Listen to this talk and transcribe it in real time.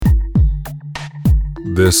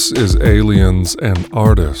This is Aliens and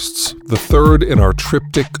Artists, the third in our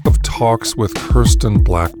triptych of talks with Kirsten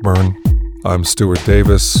Blackburn. I'm Stuart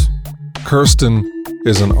Davis. Kirsten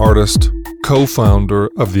is an artist, co-founder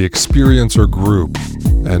of the Experiencer Group,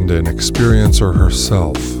 and an experiencer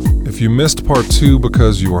herself. If you missed part 2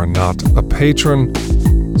 because you are not a patron,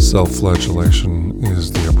 self-flagellation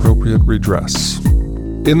is the appropriate redress.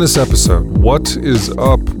 In this episode, what is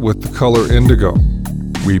up with the color indigo?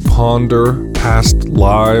 We ponder past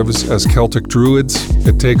lives as Celtic druids.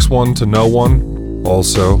 It takes one to know one.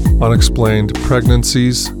 Also, unexplained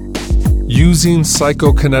pregnancies. Using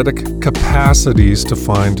psychokinetic capacities to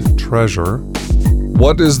find treasure.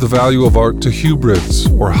 What is the value of art to hybrids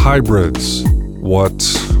or hybrids? What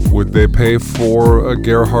would they pay for a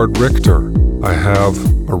Gerhard Richter? I have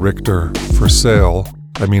a Richter for sale.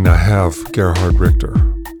 I have Gerhard Richter,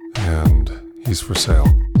 and he's for sale.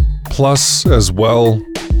 Plus, as well,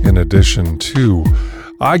 in addition to,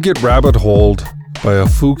 I get rabbit-holed by a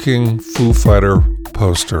fucking Foo Fighter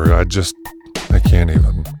poster. I can't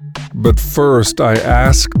even. But first, I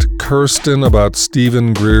asked Kirsten about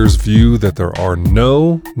Stephen Greer's view that there are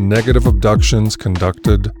no negative abductions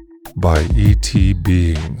conducted by ET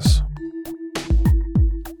beings.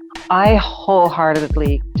 I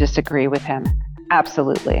wholeheartedly disagree with him.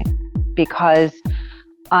 Absolutely. Because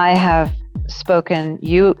I have spoken,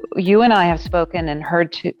 you and I have spoken and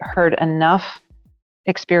heard enough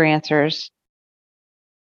experiencers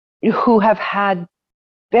who have had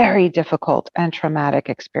very difficult and traumatic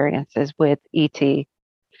experiences with ET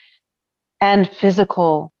and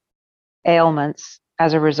physical ailments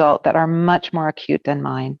as a result that are much more acute than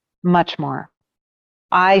mine, much more.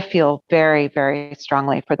 I feel very, very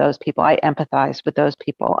strongly for those people. I empathize with those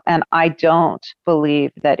people. And I don't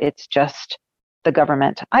believe that it's just the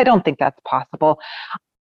government. I don't think that's possible.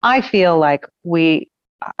 I feel like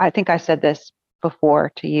I think I said this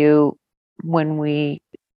before to you when we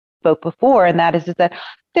spoke before, and that is that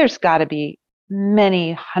there's got to be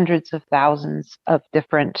many hundreds of thousands of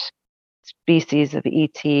different species of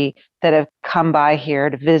ET that have come by here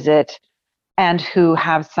to visit and who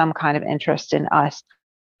have some kind of interest in us.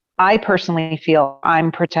 I personally feel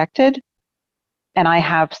I'm protected and I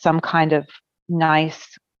have some kind of nice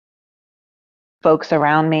folks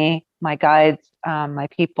around me, my guides, my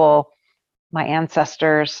people, my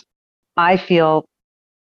ancestors. I feel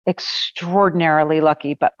extraordinarily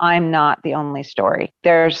lucky, but I'm not the only story.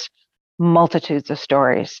 There's multitudes of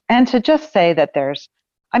stories. And to just say that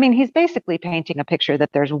he's basically painting a picture that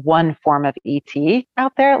there's one form of ET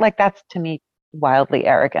out there. Like, that's to me wildly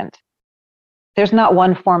arrogant. There's not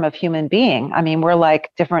one form of human being. We're like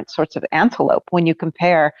different sorts of antelope. When you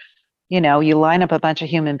compare, you line up a bunch of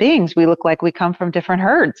human beings, we look like we come from different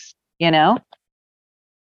herds,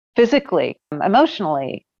 physically,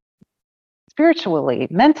 emotionally, spiritually,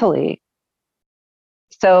 mentally.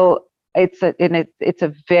 So it's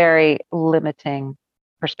a very limiting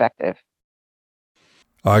perspective.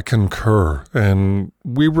 I concur, and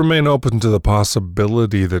we remain open to the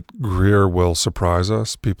possibility that Greer will surprise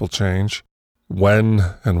us. People change. When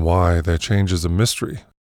and why they change is a mystery.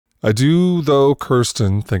 I do, though,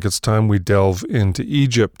 Kirsten, think it's time we delve into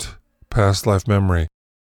Egypt, past life memory.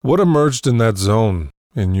 What emerged in that zone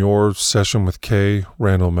in your session with Kay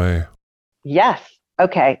Randall May? Yes.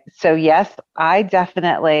 Okay. So yes, I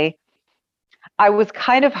was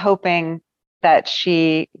kind of hoping that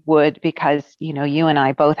she would, because, you and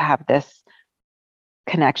I both have this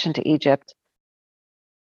connection to Egypt.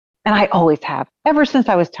 And I always have, ever since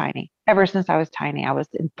I was tiny, I was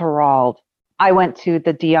enthralled. I went to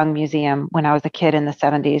the De Young Museum when I was a kid in the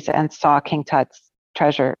 70s and saw King Tut's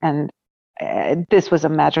treasure. And this was a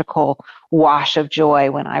magical wash of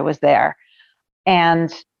joy when I was there.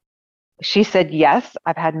 And she said, yes,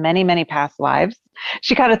 I've had many, many past lives.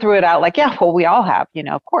 She kind of threw it out like, yeah, well, we all have,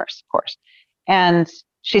 of course. And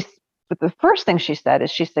but the first thing she said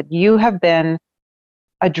is, you have been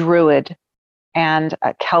a druid and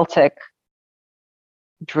a Celtic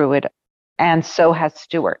druid, and so has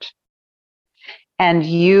Stuart. And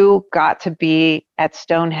you got to be at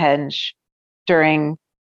Stonehenge during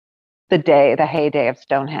the heyday of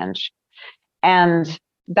Stonehenge. And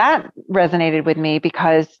that resonated with me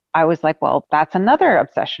because I was like, well, that's another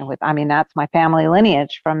obsession that's my family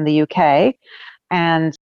lineage from the UK.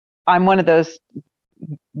 And I'm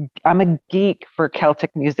a geek for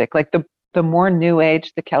Celtic music. Like the more new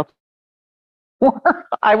age the Celtic, more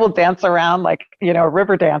I will dance around like, a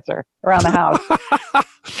river dancer around the house.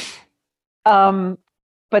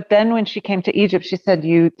 But then when she came to Egypt, she said,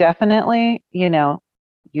 you definitely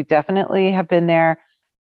have been there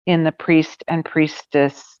in the priest and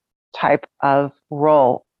priestess type of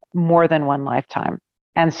role more than one lifetime.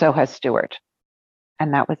 And so has Stuart.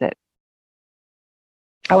 And that was it.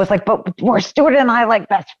 I was like, but were Stuart and I like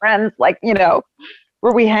best friends? Like,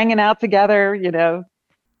 were we hanging out together?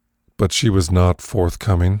 But she was not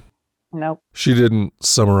forthcoming. Nope. She didn't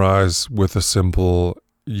summarize with a simple,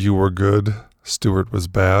 you were good, Stuart was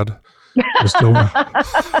bad.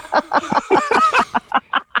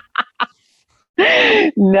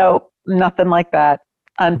 Nope, nothing like that,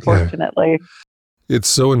 unfortunately. Okay. It's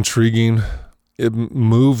so intriguing. It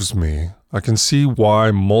moves me. I can see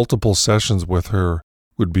why multiple sessions with her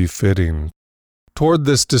would be fitting. Toward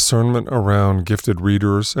this discernment around gifted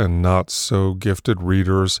readers and not so gifted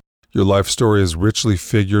readers, your life story is richly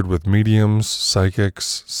figured with mediums,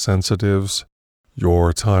 psychics, sensitives,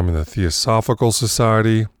 your time in the Theosophical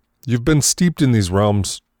Society. You've been steeped in these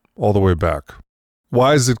realms all the way back.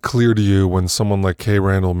 Why is it clear to you when someone like Kay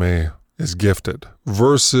Randall May is gifted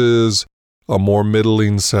versus a more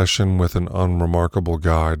middling session with an unremarkable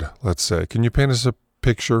guide, let's say? Can you paint us a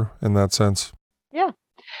picture in that sense?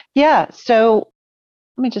 Yeah. So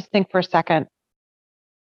let me just think for a second.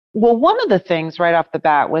 Well, one of the things right off the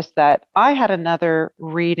bat was that I had another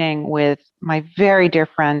reading with my very dear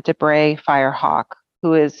friend, Debray Firehawk,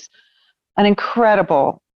 who is an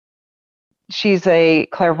incredible, she's a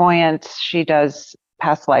clairvoyant. She does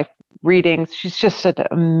past life readings. She's just an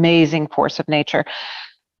amazing force of nature.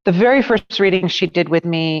 The very first reading she did with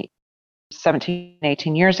me 17,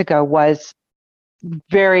 18 years ago was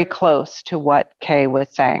very close to what Kay was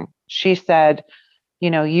saying. She said,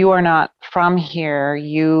 you are not from here.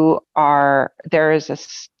 There is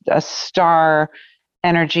a star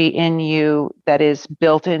energy in you that is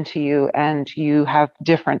built into you, and you have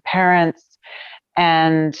different parents,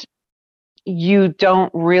 and you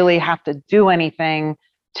don't really have to do anything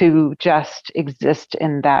to just exist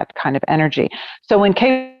in that kind of energy. So when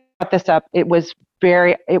Kay brought this up, the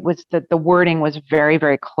wording was very,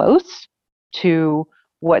 very close to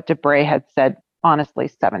what Debray had said, honestly,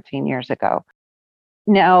 17 years ago.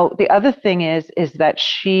 Now, the other thing is that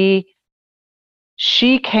she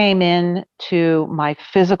came in to my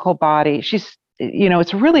physical body.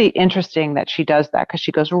 It's really interesting that she does that, because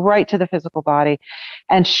she goes right to the physical body,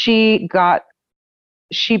 and she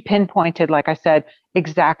pinpointed, like I said,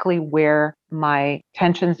 exactly where my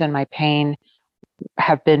tensions and my pain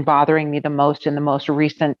have been bothering me the most in the most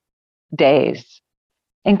recent days,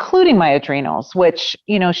 including my adrenals, which,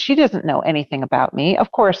 she doesn't know anything about me.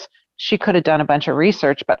 Of course, she could have done a bunch of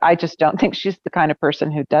research, but I just don't think she's the kind of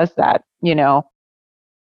person who does that,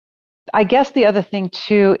 I guess the other thing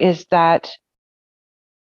too is that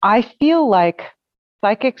I feel like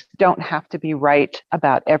psychics don't have to be right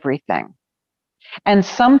about everything. And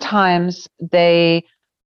sometimes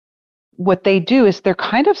what they do is they're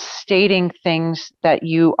kind of stating things that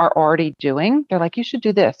you are already doing. They're like, you should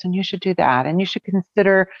do this and you should do that, and you should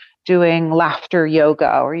consider doing laughter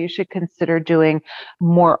yoga, or you should consider doing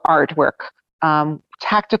more artwork,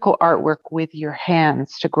 tactical artwork with your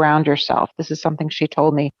hands to ground yourself. This is something she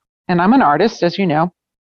told me. And I'm an artist, as you know.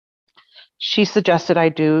 She suggested I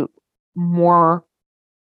do more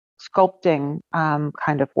sculpting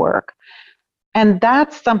kind of work. And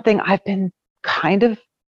that's something I've been kind of,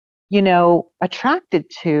 attracted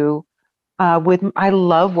to. I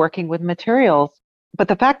love working with materials. But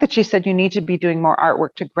the fact that she said you need to be doing more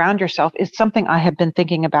artwork to ground yourself is something I have been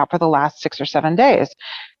thinking about for the last 6 or 7 days.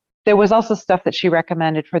 There was also stuff that she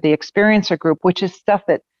recommended for the experiencer group, which is stuff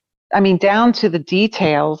that, down to the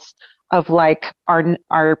details of like our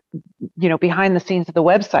behind the scenes of the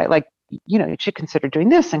website, like, you should consider doing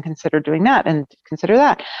this and consider doing that and consider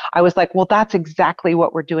that. I was like, well, that's exactly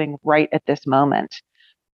what we're doing right at this moment,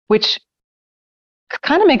 which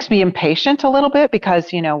kind of makes me impatient a little bit,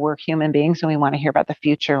 because, we're human beings and we want to hear about the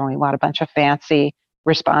future and we want a bunch of fancy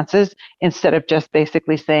responses, instead of just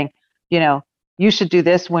basically saying, you should do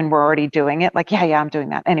this when we're already doing it. Like, yeah, I'm doing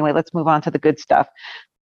that. Anyway, let's move on to the good stuff.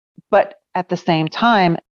 But at the same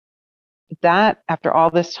time, that after all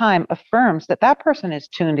this time affirms that person is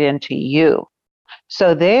tuned into you.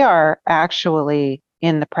 So they are actually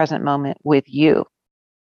in the present moment with you.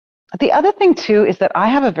 The other thing too is that I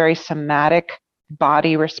have a very somatic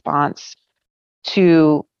body response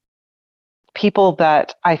to people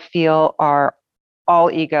that I feel are all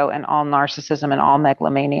ego and all narcissism and all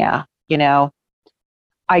megalomania.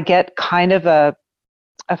 I get kind of a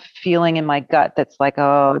feeling in my gut that's like,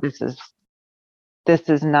 oh, this is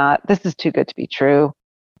too good to be true.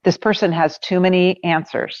 This person has too many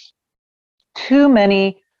answers, too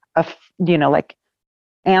many like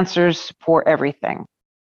answers for everything.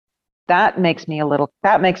 That makes me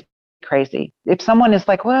crazy. If someone is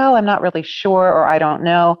like, well, I'm not really sure, or I don't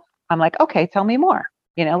know, I'm like, okay, tell me more.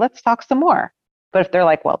 Let's talk some more. But if they're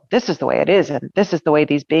like, well, this is the way it is, and this is the way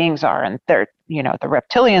these beings are, and they're, the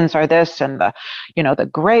reptilians are this, and the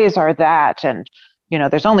grays are that, and,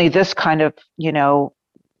 there's only this kind of,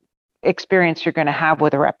 experience you're going to have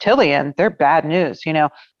with a reptilian, they're bad news,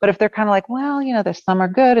 But if they're kind of like, well, there's some are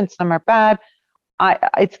good and some are bad,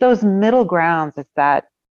 it's those middle grounds.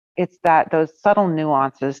 It's that those subtle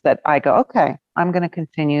nuances that I go, okay, I'm going to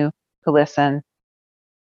continue to listen.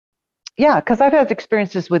 Yeah, because I've had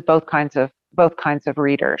experiences with both kinds of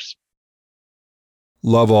readers.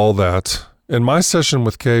 Love all that. In my session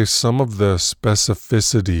with Kay, some of the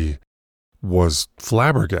specificity was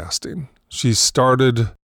flabbergasting. She started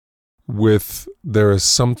with, there is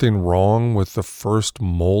something wrong with the first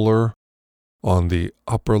molar on the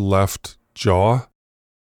upper left jaw,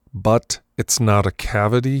 but it's not a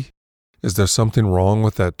cavity. Is there something wrong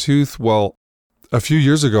with that tooth? Well, a few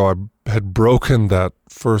years ago, I had broken that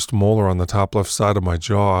first molar on the top left side of my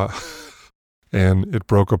jaw, and it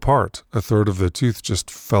broke apart. A third of the tooth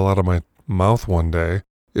just fell out of my mouth one day.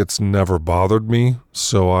 It's never bothered me,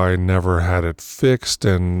 so I never had it fixed,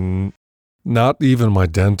 and not even my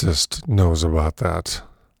dentist knows about that.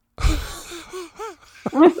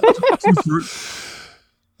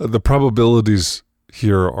 The probabilities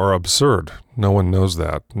here are absurd. No one knows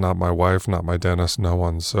that. Not my wife, not my dentist, no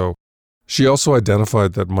one. So she also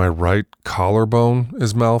identified that my right collarbone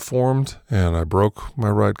is malformed, and I broke my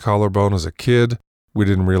right collarbone as a kid. We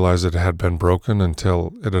didn't realize it had been broken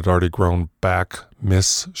until it had already grown back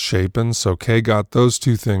misshapen. So Kay got those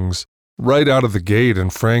two things right out of the gate,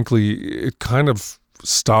 and frankly, it kind of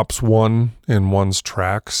stops one in one's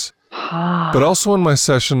tracks. But also in my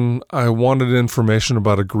session, I wanted information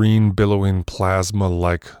about a green billowing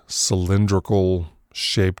plasma-like cylindrical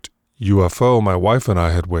shaped UFO my wife and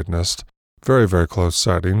I had witnessed. Very, very close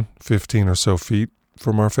sighting, 15 or so feet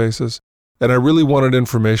from our faces. And I really wanted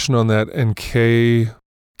information on that, and Kay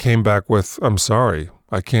came back with, I'm sorry,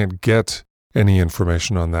 I can't get any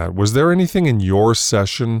information on that. Was there anything in your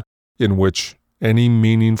session in which any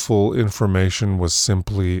meaningful information was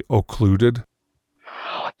simply occluded?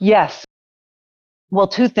 Yes. Well,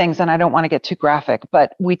 two things, and I don't want to get too graphic,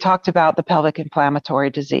 but we talked about the pelvic inflammatory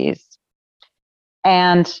disease.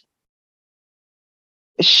 And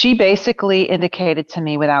she basically indicated to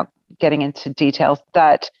me, without getting into details,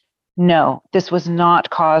 that no, this was not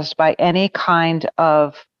caused by any kind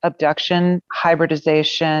of abduction,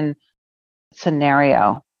 hybridization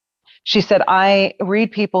scenario. She said, I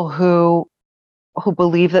read people who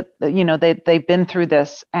believe that, they've been through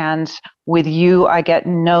this, and with you, I get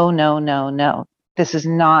no. This is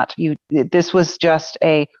not you. This was just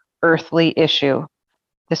a earthly issue.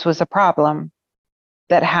 This was a problem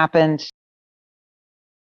that happened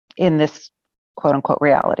in this quote unquote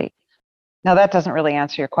reality. Now, that doesn't really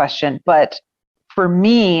answer your question, but for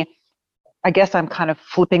me, I guess I'm kind of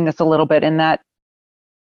flipping this a little bit in that,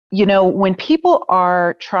 when people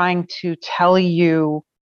are trying to tell you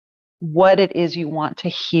what it is you want to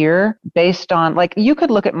hear based on, like, you could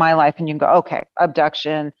look at my life and you can go, okay,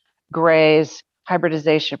 abduction, grays,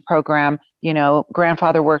 hybridization program,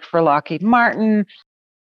 grandfather worked for Lockheed Martin,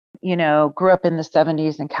 grew up in the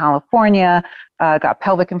 70s in California, got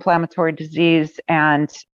pelvic inflammatory disease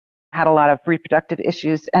and had a lot of reproductive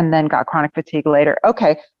issues, and then got chronic fatigue later.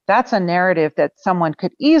 Okay, that's a narrative that someone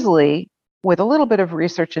could easily, with a little bit of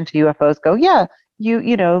research into UFOs, go, yeah,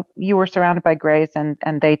 you were surrounded by grays and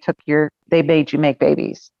they made you make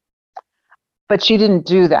babies. But she didn't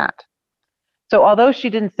do that. So although she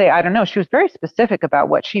didn't say, I don't know, she was very specific about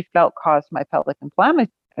what she felt caused my pelvic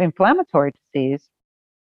inflammatory disease.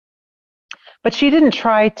 But she didn't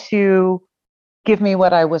try to give me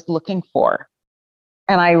what I was looking for.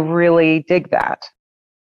 And I really dig that.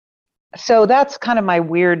 So that's kind of my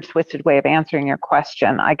weird, twisted way of answering your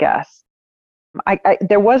question, I guess.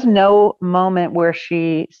 There was no moment where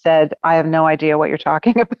she said, I have no idea what you're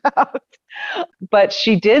talking about. But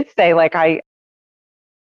she did say, like, I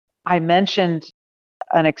mentioned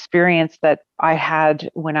an experience that I had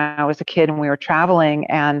when I was a kid and we were traveling.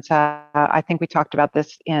 And I think we talked about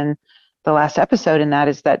this in the last episode. And that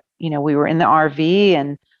is that, we were in the RV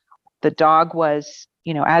and the dog was,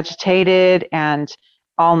 agitated. And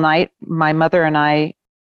all night, my mother and I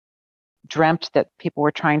dreamt that people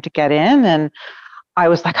were trying to get in. And I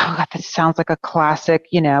was like, oh God, this sounds like a classic,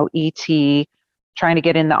 ET trying to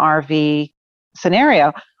get in the RV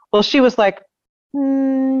scenario. Well, she was like,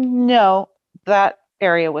 no, that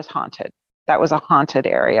area was haunted. That was a haunted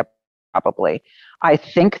area, probably. I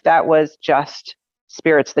think that was just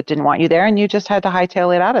spirits that didn't want you there, and you just had to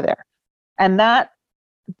hightail it out of there. And that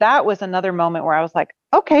was another moment where I was like,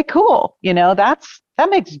 okay, cool. That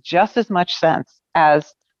makes just as much sense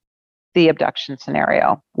as the abduction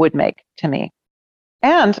scenario would make to me.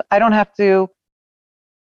 And I don't have to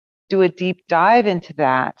do a deep dive into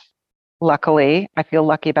that. Luckily, I feel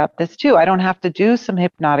lucky about this too. I don't have to do some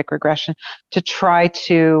hypnotic regression to try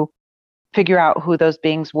to figure out who those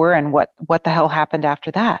beings were and what the hell happened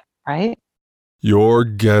after that, right? You're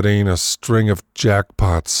getting a string of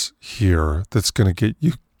jackpots here that's going to get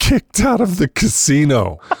you kicked out of the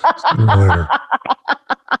casino. Later.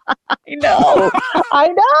 I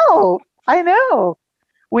know.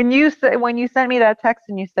 When you sent me that text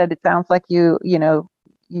and you said it sounds like you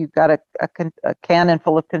got a cannon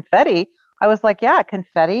full of confetti, I was like, yeah,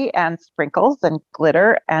 confetti and sprinkles and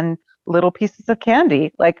glitter and little pieces of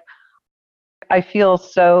candy. Like, I feel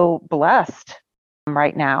so blessed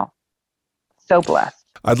right now. So blessed.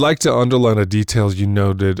 I'd like to underline a detail you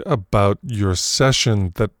noted about your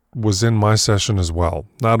session that was in my session as well.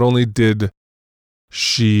 Not only did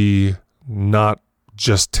she not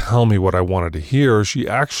just tell me what I wanted to hear, she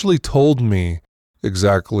actually told me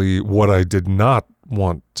exactly what I did not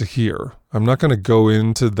want to hear. I'm not going to go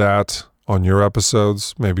into that on your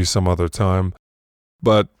episodes, maybe some other time,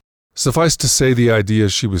 but suffice to say, the idea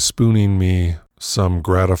she was spooning me some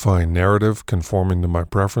gratifying narrative conforming to my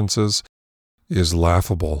preferences is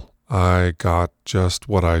laughable. I got just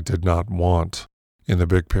what I did not want in the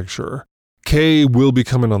big picture. Kay will be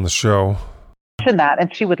coming on the show. That,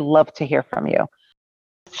 and she would love to hear from you.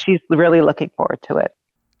 She's really looking forward to it.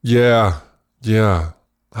 Yeah.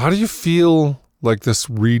 How do you feel like this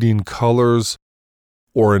reading colors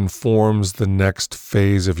or informs the next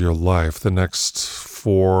phase of your life, the next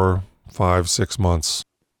 4, 5, 6 months?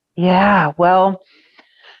 Yeah, well,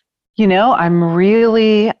 I'm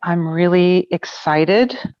really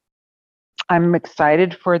excited. I'm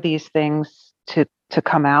excited for these things to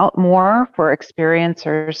come out more, for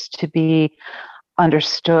experiencers to be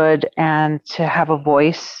understood and to have a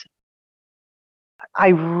voice.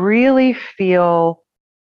 I feel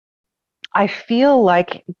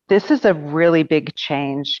like this is a really big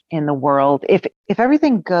change in the world. If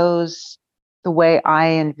everything goes the way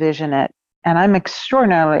I envision it, and I'm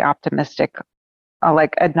extraordinarily optimistic,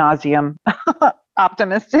 like ad nauseum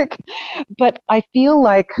optimistic, but I feel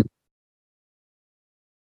like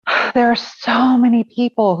there are so many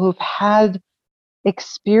people who've had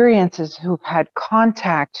experiences, who've had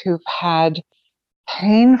contact, who've had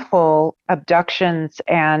painful abductions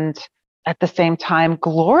and at the same time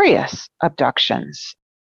glorious abductions.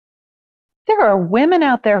 There are women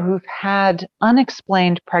out there who've had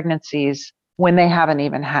unexplained pregnancies when they haven't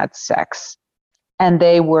even had sex, and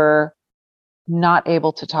they were not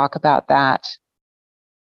able to talk about that.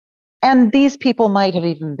 And these people might have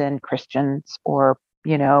even been Christians, or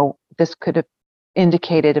this could have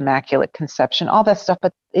indicated immaculate conception, all that stuff,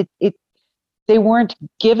 but they weren't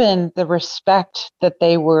given the respect that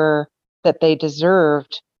they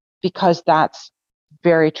deserved, because that's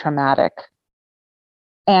very traumatic.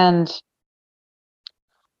 And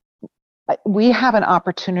we have an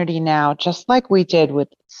opportunity now, just like we did with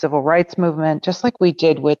civil rights movement, just like we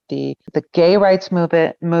did with the gay rights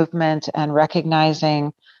movement and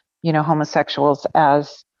recognizing, homosexuals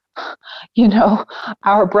as,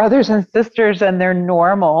 our brothers and sisters, and they're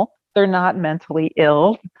normal. They're not mentally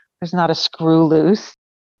ill. There's not a screw loose.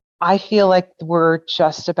 I feel like we're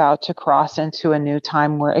just about to cross into a new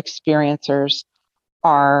time where experiencers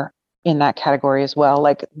are in that category as well.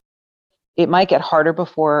 Like, it might get harder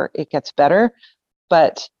before it gets better,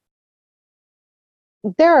 but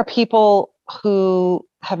there are people who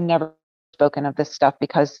have never spoken of this stuff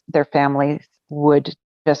because their families would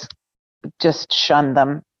just shun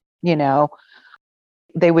them.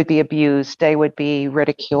 They would be abused, they would be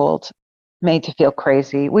ridiculed, made to feel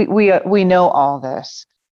crazy. We know all this.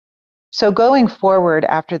 So going forward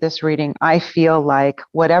after this reading, I feel like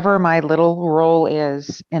whatever my little role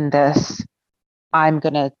is in this, I'm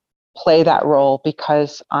going to play that role,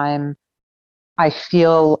 because I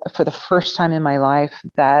feel for the first time in my life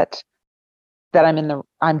that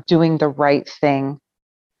I'm doing the right thing.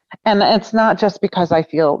 And it's not just because I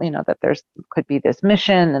feel, that could be this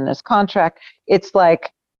mission and this contract. It's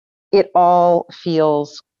like it all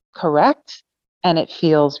feels correct, and it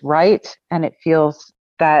feels right, and it feels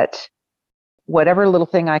that whatever little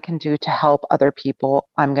thing I can do to help other people,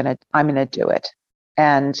 I'm going to do it.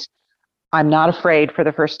 And I'm not afraid for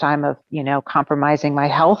the first time of, compromising my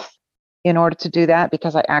health in order to do that,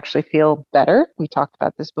 because I actually feel better. We talked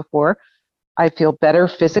about this before. I feel better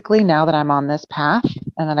physically now that I'm on this path,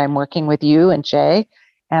 and that I'm working with you and Jay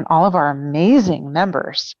and all of our amazing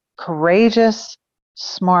members, courageous,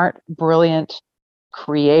 smart, brilliant,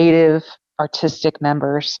 creative, artistic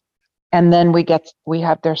members. And then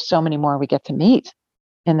there's so many more we get to meet.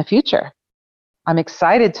 in the future. I'm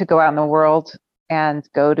excited to go out in the world and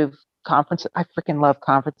go to conferences. I freaking love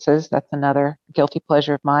conferences. That's another guilty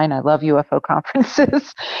pleasure of mine. I love UFO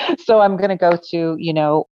conferences. So I'm going to go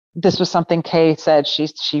to, this was something Kay said. She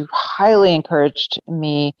highly encouraged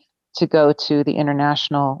me to go to the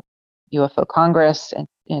International UFO Congress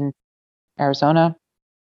in Arizona.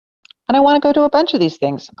 And I want to go to a bunch of these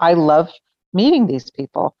things. I love meeting these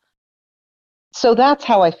people. So that's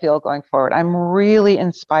how I feel going forward. I'm really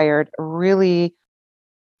inspired, really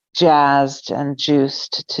jazzed and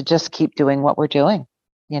juiced to just keep doing what we're doing,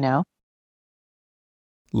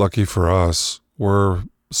 Lucky for us, we're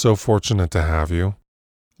so fortunate to have you.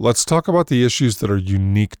 Let's talk about the issues that are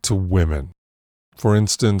unique to women. For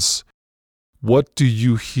instance, what do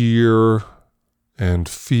you hear and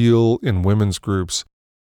feel in women's groups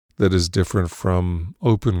that is different from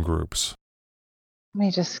open groups? Let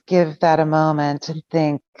me just give that a moment and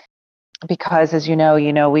think, because as you know,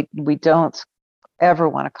 we don't ever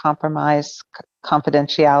want to compromise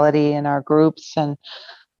confidentiality in our groups. And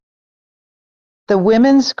the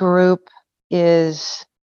women's group is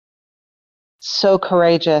so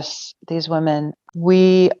courageous, these women.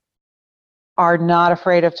 We are not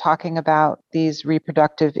afraid of talking about these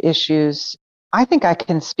reproductive issues. I think I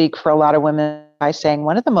can speak for a lot of women by saying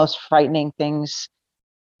one of the most frightening things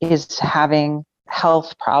is having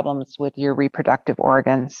health problems with your reproductive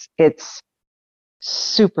organs. It's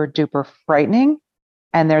super duper frightening.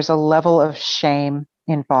 And there's a level of shame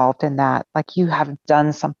involved in that. Like you have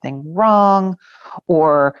done something wrong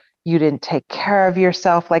or you didn't take care of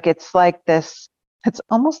yourself. Like it's like this, it's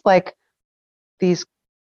almost like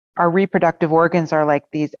our reproductive organs are like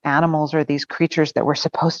these animals or these creatures that we're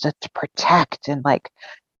supposed to protect and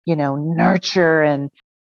nurture and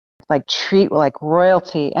like treat like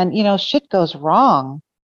royalty. And, shit goes wrong.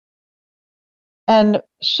 And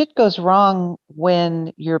shit goes wrong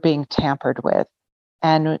when you're being tampered with.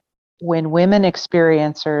 And when women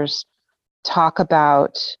experiencers talk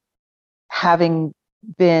about having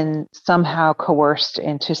been somehow coerced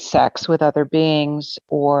into sex with other beings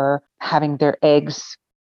or having their eggs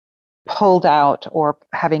pulled out or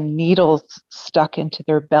having needles stuck into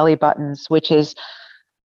their belly buttons, which is,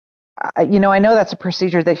 I know that's a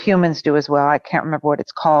procedure that humans do as well. I can't remember what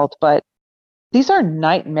it's called, but these are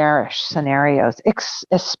nightmarish scenarios,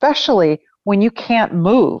 especially when you can't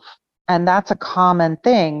move. And that's a common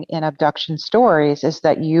thing in abduction stories, is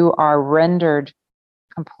that you are rendered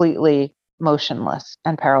completely motionless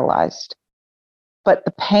and paralyzed. But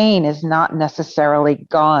the pain is not necessarily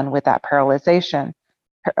gone with that paralyzation,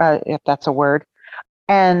 if that's a word.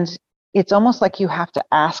 And it's almost like you have to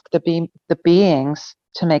ask the beings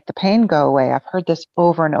to make the pain go away. I've heard this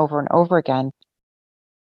over and over and over again.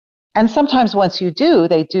 And sometimes once you do,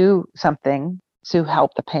 they do something to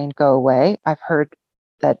help the pain go away. I've heard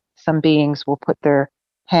that some beings will put their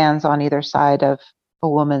hands on either side of a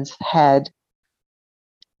woman's head,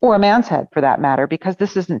 or a man's head for that matter, because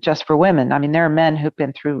this isn't just for women. I mean, there are men who've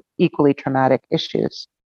been through equally traumatic issues.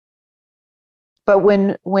 But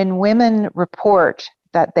when women report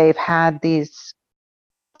that they've had these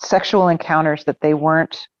sexual encounters that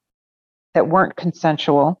weren't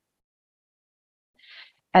consensual,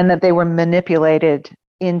 and that they were manipulated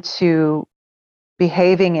into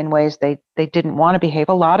behaving in ways they didn't want to behave.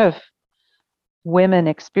 A lot of women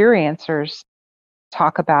experiencers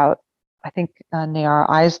talk about, I think Nayara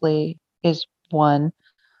Isley is one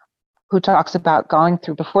who talks about going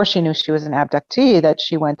through, before she knew she was an abductee, that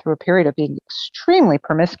she went through a period of being extremely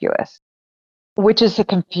promiscuous, which is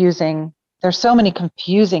there's so many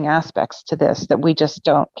confusing aspects to this that we just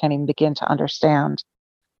can't even begin to understand.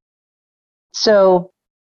 So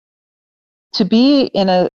to be in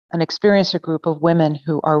an experiencer group of women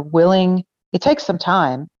who are willing, it takes some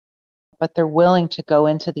time, but they're willing to go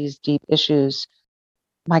into these deep issues.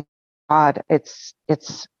 My God, it's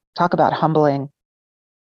talk about humbling.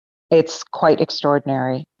 It's quite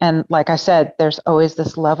extraordinary. And like I said, there's always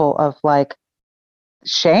this level of like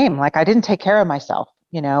shame, like I didn't take care of myself,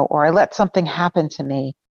 or I let something happen to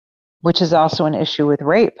me, which is also an issue with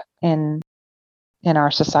rape in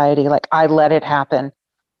our society. Like I let it happen.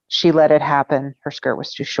 She let it happen. Her skirt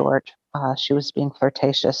was too short. She was being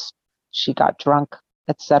flirtatious. She got drunk,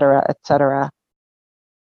 etc., etc.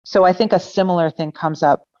 So I think a similar thing comes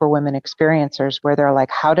up for women experiencers where they're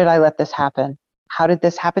like, how did I let this happen? How did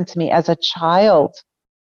this happen to me as a child?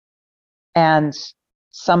 And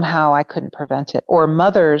somehow I couldn't prevent it. Or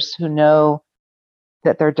mothers who know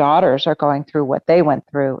that their daughters are going through what they went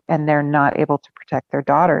through and they're not able to protect their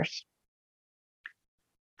daughters.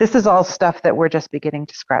 This is all stuff that we're just beginning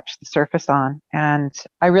to scratch the surface on. And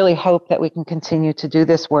I really hope that we can continue to do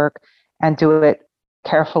this work and do it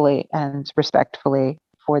carefully and respectfully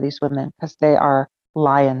for these women because they are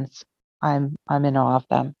lions. I'm in awe of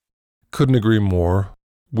them. Couldn't agree more.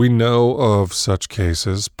 We know of such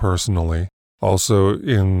cases personally. Also,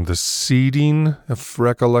 in the seeding, if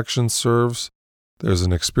recollection serves, there's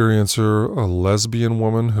an experiencer, a lesbian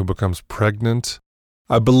woman who becomes pregnant.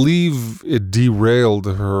 I believe it derailed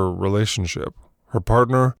her relationship. Her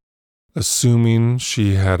partner, assuming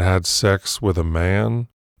she had had sex with a man,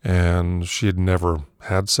 and she had never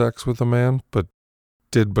had sex with a man, but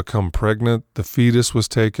did become pregnant. The fetus was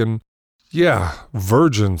taken. Yeah,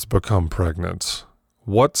 virgins become pregnant.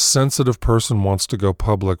 What sensitive person wants to go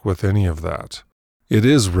public with any of that? It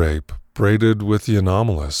is rape, braided with the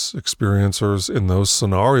anomalous. Experiencers in those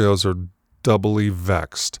scenarios are doubly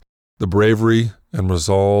vexed. The bravery and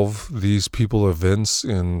resolve these people evince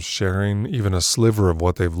in sharing even a sliver of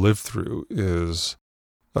what they've lived through is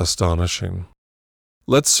astonishing.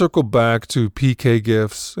 Let's circle back to PK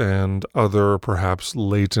gifts and other perhaps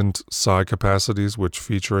latent psi capacities which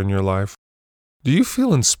feature in your life. Do you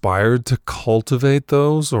feel inspired to cultivate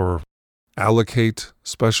those or allocate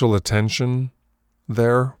special attention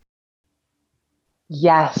there?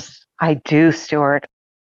 Yes, I do, Stuart.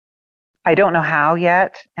 I don't know how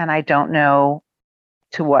yet, and I don't know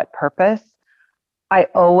to what purpose. I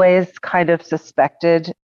always kind of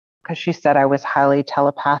suspected, because she said I was highly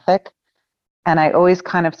telepathic, and I always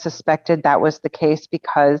kind of suspected that was the case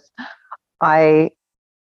because I've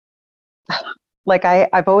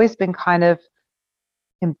always been kind of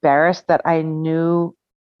embarrassed that I knew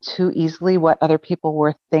too easily what other people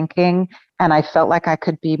were thinking, and I felt like I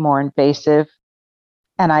could be more invasive,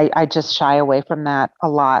 and I just shy away from that a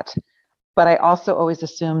lot. But I also always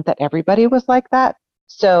assumed that everybody was like that.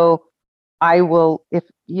 So I will, if,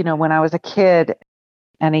 when I was a kid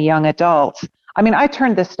and a young adult, I mean, I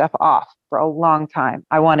turned this stuff off for a long time.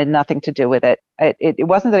 I wanted nothing to do with it. It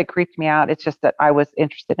wasn't that it creeped me out. It's just that I was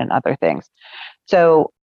interested in other things.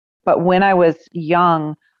 So, but when I was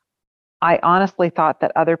young, I honestly thought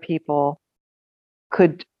that other people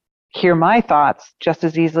could hear my thoughts just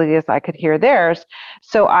as easily as I could hear theirs.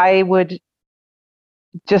 So I would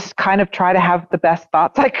just kind of try to have the best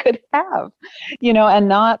thoughts I could have, and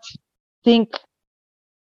not think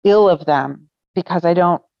ill of them because I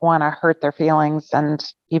don't want to hurt their feelings. And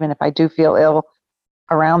even if I do feel ill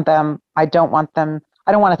around them, I don't want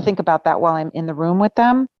to think about that while I'm in the room with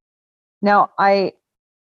them. Now, I'd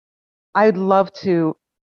love to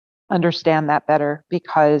understand that better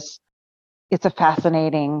because it's a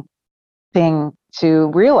fascinating thing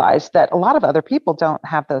to realize that a lot of other people don't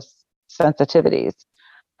have those sensitivities.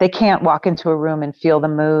 They can't walk into a room and feel the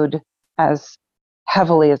mood as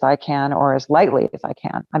heavily as I can or as lightly as I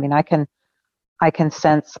can. I mean, I can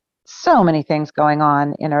sense so many things going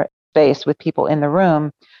on in a space with people in the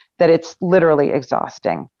room that it's literally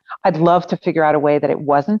exhausting. I'd love to figure out a way that it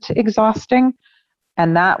wasn't exhausting.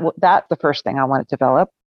 And that's the first thing I want to develop.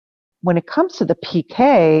 When it comes to the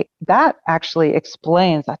PK, that actually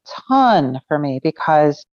explains a ton for me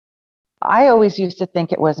because I always used to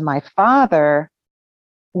think it was my father.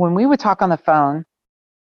 When we would talk on the phone,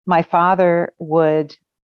 my father would,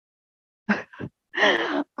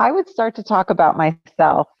 I would start to talk about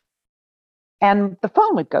myself and the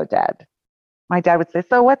phone would go dead. My dad would say,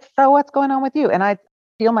 so what's going on with you? And I'd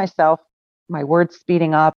feel myself, my words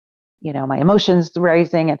speeding up, my emotions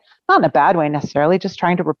rising, and not in a bad way necessarily, just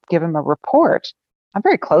trying to give him a report. I'm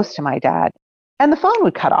very close to my dad. And the phone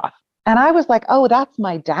would cut off. And I was like, oh, that's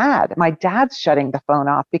my dad. My dad's shutting the phone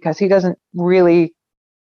off because he doesn't really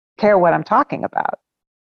care what I'm talking about.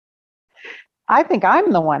 I think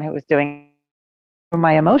I'm the one who was doing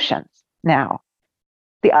my emotions now.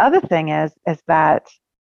 The other thing is that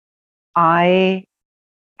I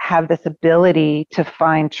have this ability to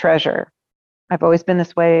find treasure. I've always been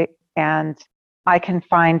this way, and I can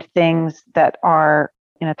find things that are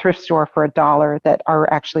in a thrift store for $1 that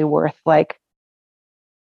are actually worth like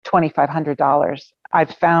 $2,500.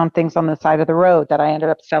 I've found things on the side of the road that I ended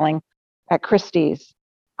up selling at Christie's.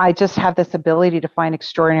 I just have this ability to find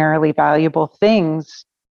extraordinarily valuable things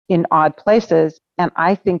in odd places. And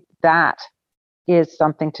I think that is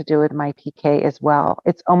something to do with my PK as well.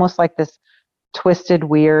 It's almost like this twisted,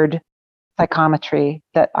 weird psychometry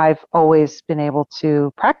that I've always been able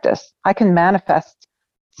to practice. I can manifest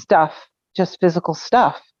stuff, just physical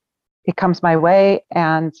stuff. It comes my way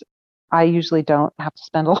and I usually don't have to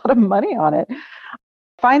spend a lot of money on it.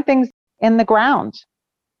 Find things in the ground,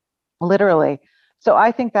 literally. So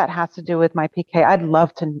I think that has to do with my PK. I'd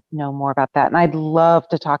love to know more about that. And I'd love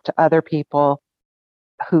to talk to other people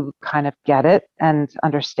who kind of get it and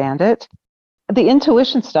understand it. The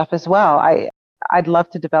intuition stuff as well. I'd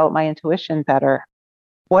love to develop my intuition better.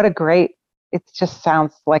 what a great, it just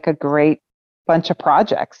sounds like a great bunch of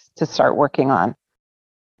projects to start working on.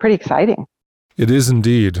 Pretty exciting. It is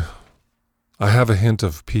indeed. I have a hint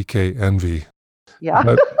of PK envy. Yeah.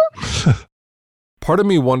 But part of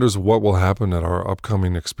me wonders what will happen at our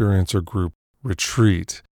upcoming experiencer group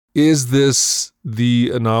retreat. Is this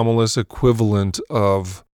the anomalous equivalent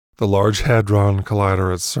of the Large Hadron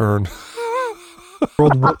Collider at CERN?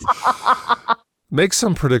 Make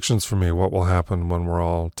some predictions for me what will happen when we're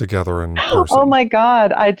all together in person. Oh my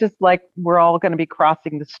God. I just we're all going to be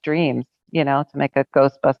crossing the streams, to make a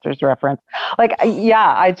Ghostbusters reference.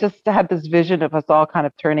 I just had this vision of us all kind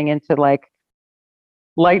of turning into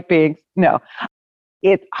light beings. No,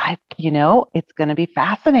 it's going to be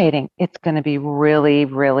fascinating. It's going to be really,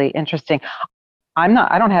 really interesting. I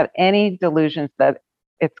don't have any delusions that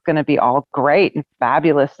it's going to be all great and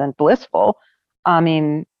fabulous and blissful. I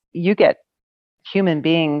mean, you get human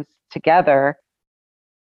beings together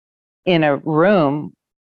in a room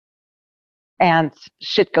and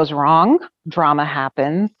shit goes wrong, drama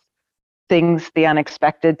happens, the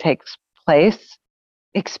unexpected takes place.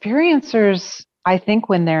 Experiencers, I think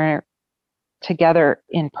when they're together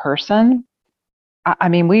in person, I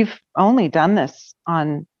mean, we've only done this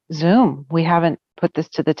on Zoom. We haven't put this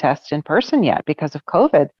to the test in person yet because of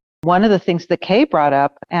COVID. One of the things that Kay brought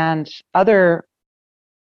up, and other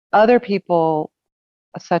people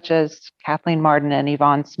such as Kathleen Martin and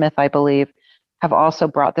Yvonne Smith, I believe, have also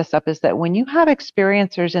brought this up, is that when you have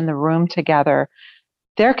experiencers in the room together,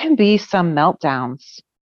 there can be some meltdowns.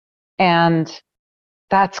 And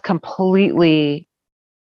that's completely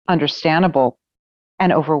understandable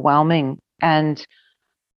and overwhelming. And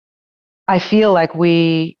I feel like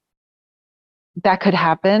that could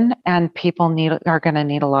happen, and people are going to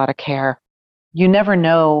need a lot of care. You never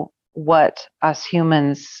know what us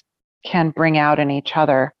humans can bring out in each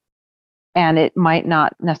other. And it might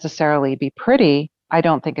not necessarily be pretty. I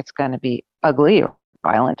don't think it's going to be ugly or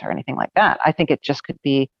violent or anything like that. I think it just could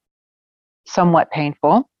be somewhat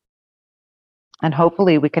painful. And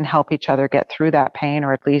hopefully we can help each other get through that pain,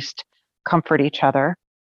 or at least comfort each other.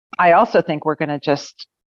 I also think we're going to just,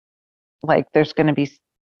 there's going to be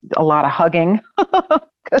a lot of hugging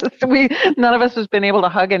because none of us has been able to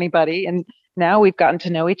hug anybody. And now we've gotten to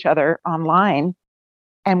know each other online,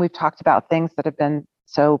 and we've talked about things that have been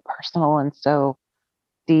so personal and so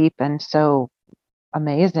deep and so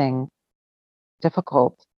amazing,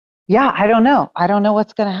 difficult. Yeah, I don't know. I don't know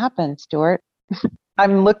what's going to happen, Stuart.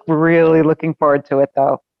 I'm really looking forward to it,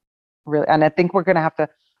 though. Really, and I think we're going to have to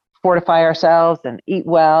fortify ourselves and eat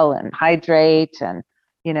well and hydrate and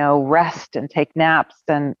rest and take naps,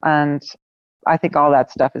 and I think all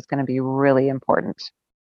that stuff is going to be really important.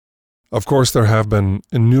 Of course, there have been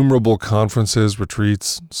innumerable conferences,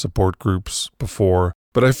 retreats, support groups before,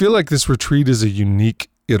 but I feel like this retreat is a unique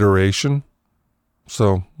iteration.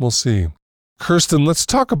 So we'll see. Kirsten, let's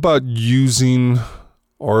talk about using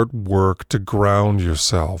artwork to ground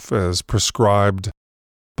yourself as prescribed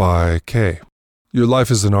by Kay. Your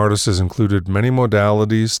life as an artist has included many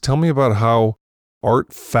modalities. Tell me about how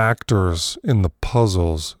art factors in the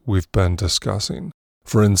puzzles we've been discussing.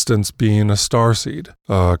 For instance, being a starseed,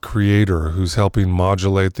 a creator who's helping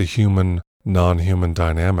modulate the human-non-human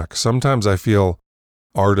dynamic. Sometimes I feel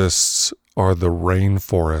artists are the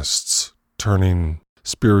rainforests, turning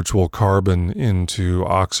spiritual carbon into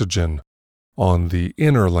oxygen on the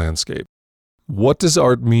inner landscape. What does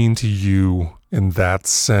art mean to you in that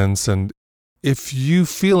sense? And if you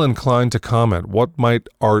feel inclined to comment, what might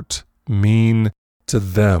art mean to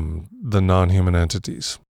them, the non-human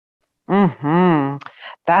entities?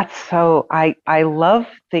 That's so, I love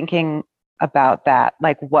thinking about that.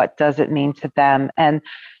 What does it mean to them?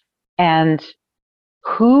 And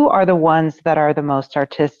who are the ones that are the most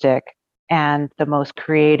artistic and the most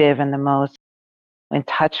creative and the most in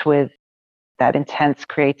touch with that intense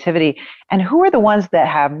creativity? And who are the ones that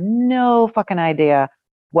have no fucking idea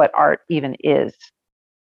what art even is?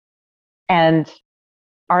 And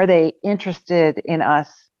are they interested in us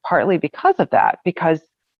partly because of that? Because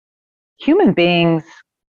human beings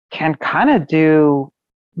can kind of do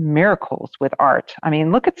miracles with art. I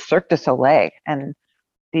mean, look at Cirque du Soleil and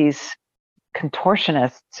these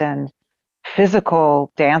contortionists and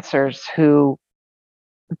physical dancers who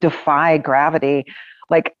defy gravity.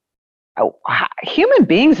 Human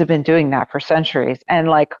beings have been doing that for centuries. And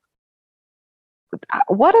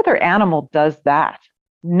what other animal does that?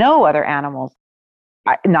 No other animals.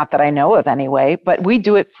 Not that I know of anyway, but we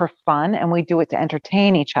do it for fun and we do it to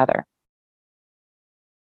entertain each other.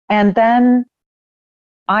 And then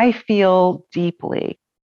I feel deeply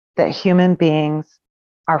that human beings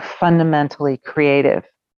are fundamentally creative.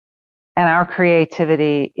 And our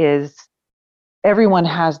creativity is, everyone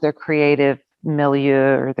has their creative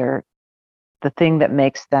milieu or the thing that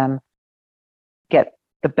makes them get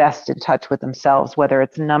the best in touch with themselves, whether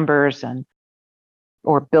it's numbers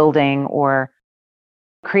or building or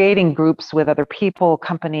creating groups with other people,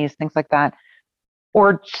 companies, things like that,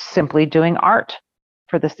 or simply doing art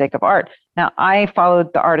for the sake of art. Now, I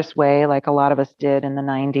followed the artist way like a lot of us did in the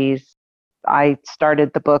 90s. I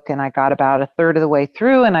started the book and I got about a third of the way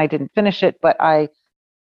through and I didn't finish it, but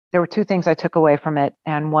there were two things I took away from it.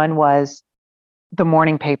 And one was the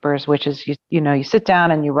morning papers, which is, you sit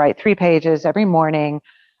down and you write 3 pages every morning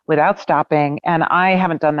without stopping. And I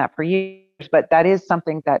haven't done that for years, but that is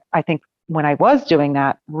something that I think when I was doing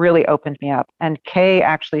that really opened me up. And Kay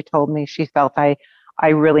actually told me she felt I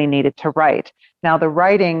really needed to write. Now, the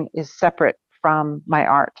writing is separate from my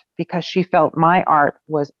art because she felt my art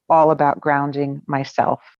was all about grounding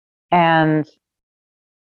myself. And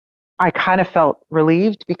I kind of felt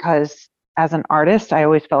relieved because as an artist, I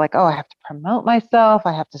always felt like, oh, I have to promote myself.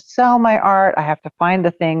 I have to sell my art. I have to find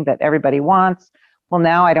the thing that everybody wants. Well,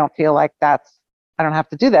 now I don't feel like I don't have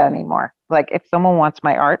to do that anymore. Like if someone wants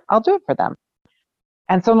my art, I'll do it for them.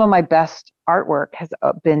 And some of my best artwork has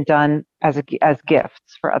been done as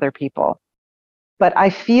gifts for other people. But I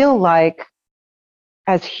feel like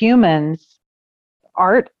as humans,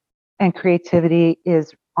 art and creativity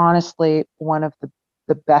is honestly one of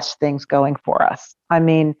the best things going for us. I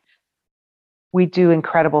mean, we do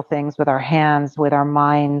incredible things with our hands, with our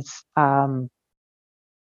minds,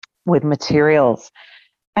 with materials.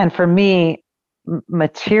 And for me,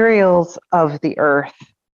 materials of the earth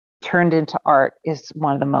turned into art is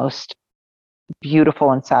one of the most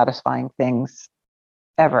beautiful and satisfying things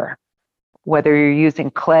ever. Whether you're using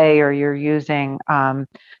clay or you're using,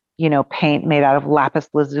 paint made out of lapis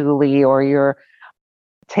lazuli, or you're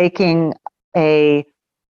taking a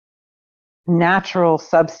natural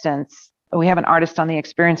substance. We have an artist on the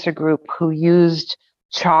Experiencer group who used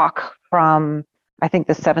chalk from, I think,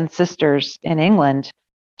 the Seven Sisters in England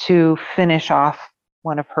to finish off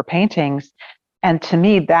one of her paintings. And to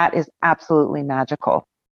me, that is absolutely magical.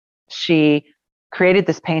 She created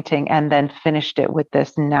this painting and then finished it with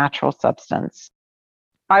this natural substance.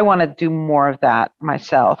 I want to do more of that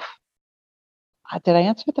myself. Did I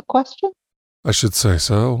answer the question? I should say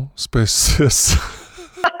so. Space Sis.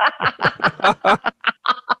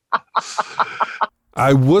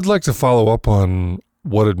 I would like to follow up on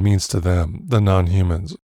what it means to them, the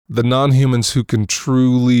non-humans. The non-humans who can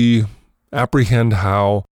truly apprehend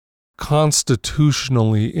how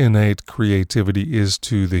constitutionally innate creativity is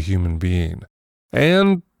to the human being.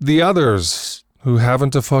 And the others who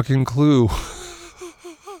haven't a fucking clue.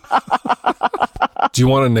 Do you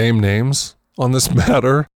want to name names on this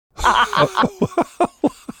matter?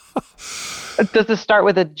 Does it start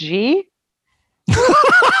with a G?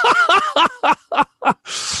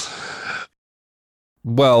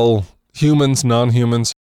 Well, humans,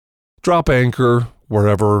 non-humans, drop anchor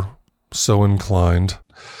wherever so inclined.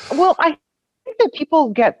 Well, I think that people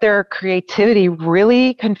get their creativity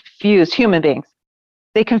really confused, human beings.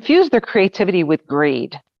 They confuse their creativity with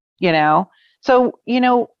greed, So,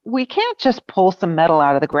 we can't just pull some metal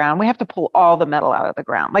out of the ground. We have to pull all the metal out of the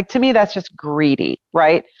ground. Like, to me, that's just greedy,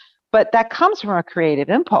 right? But that comes from a creative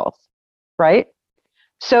impulse, right?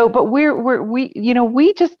 So, but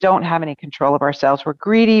we just don't have any control of ourselves. We're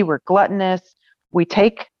greedy. We're gluttonous. We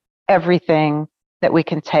take everything that we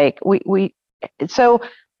can take. So,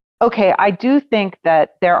 okay, I do think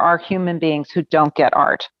that there are human beings who don't get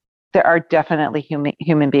art. There are definitely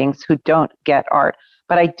human beings who don't get art.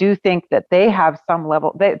 But I do think that they have some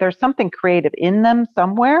level, there's something creative in them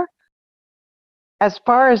somewhere. As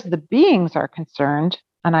far as the beings are concerned,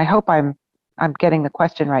 and I hope I'm getting the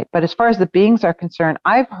question right, but as far as the beings are concerned,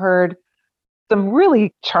 I've heard some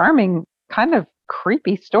really charming, kind of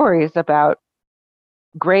creepy stories about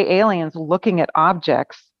gray aliens looking at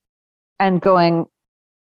objects and going,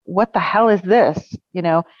 what the hell is this?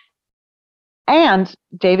 And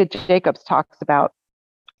David Jacobs talks about,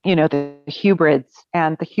 the hybrids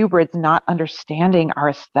and the hybrids not understanding our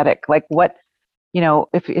aesthetic. Like what,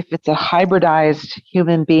 if it's a hybridized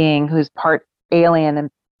human being who's part alien and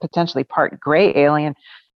potentially part gray alien,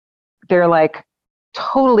 they're like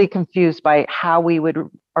totally confused by how we would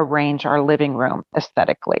arrange our living room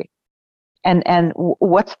aesthetically. And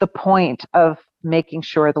what's the point of making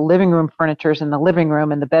sure the living room furniture is in the living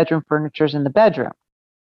room and the bedroom furniture is in the bedroom?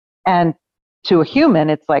 And to a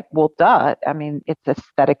human, it's like, well, duh. I mean, it's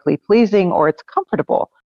aesthetically pleasing or it's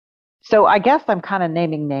comfortable. So I guess I'm kind of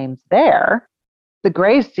naming names there. The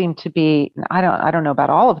Greys seem to be, I don't know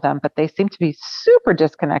about all of them, but they seem to be super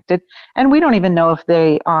disconnected. And we don't even know if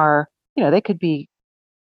they are they could be,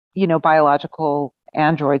 biological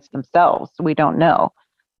androids themselves. We don't know.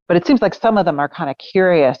 But it seems like some of them are kind of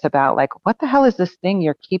curious about, like, what the hell is this thing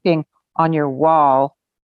you're keeping on your wall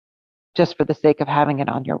just for the sake of having it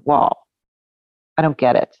on your wall? I don't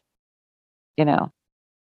get it. You know,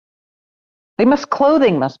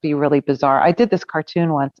 clothing must be really bizarre. I did this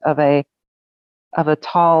cartoon once of a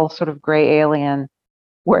tall sort of gray alien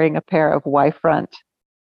wearing a pair of Y-front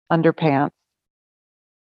underpants.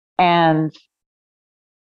 And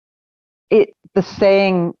the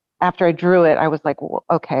saying, after I drew it, I was like, well,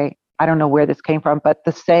 okay, I don't know where this came from, but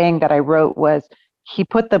the saying that I wrote was, he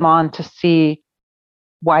put them on to see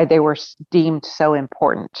why they were deemed so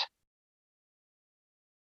important.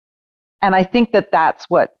 And I think that that's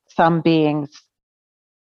what some beings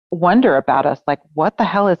wonder about us. Like, what the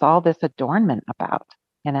hell is all this adornment about?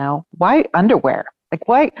 Why underwear? Like,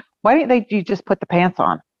 why didn't you just put the pants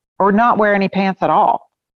on or not wear any pants at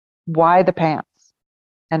all? Why the pants?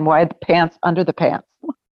 And why the pants under the pants?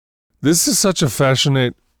 This is such a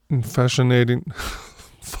fascinating, fascinating.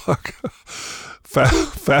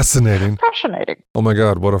 Oh my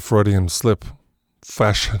God, what a Freudian slip.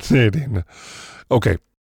 Fascinating. Okay.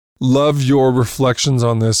 Love your reflections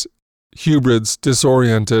on this. Hybrids,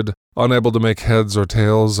 disoriented, unable to make heads or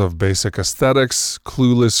tails of basic aesthetics,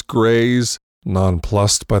 clueless grays,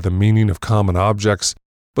 nonplussed by the meaning of common objects.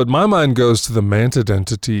 But my mind goes to the mantid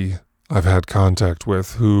entity I've had contact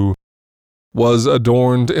with, who was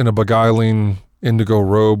adorned in a beguiling indigo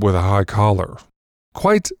robe with a high collar.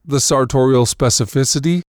 Quite the sartorial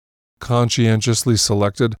specificity, conscientiously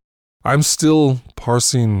selected. I'm still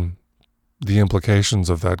parsing the implications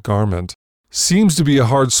of that garment. Seems to be a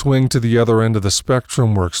hard swing to the other end of the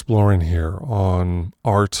spectrum we're exploring here on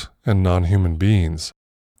art and non-human beings.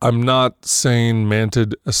 I'm not saying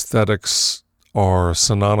mantid aesthetics are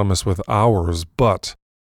synonymous with ours, but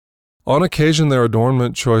on occasion their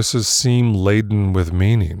adornment choices seem laden with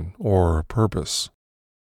meaning or purpose.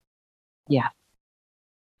 Yeah.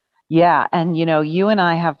 Yeah, and you and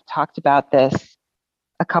I have talked about this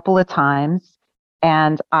a couple of times,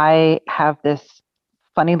 and I have this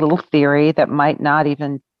funny little theory that might not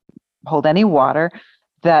even hold any water,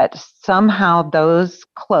 that somehow those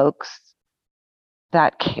cloaks,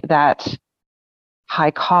 that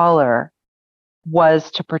high collar, was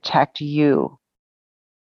to protect you.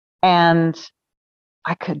 And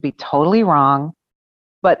I could be totally wrong,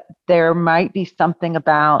 but there might be something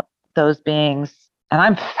about those beings, and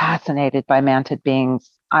I'm fascinated by mantid beings.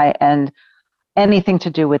 And anything to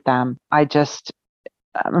do with them, I'm just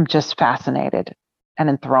fascinated and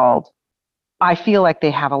enthralled. I feel like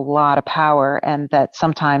they have a lot of power, and that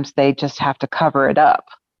sometimes they just have to cover it up.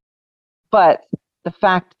 But the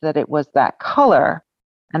fact that it was that color,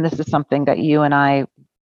 and this is something that you and I,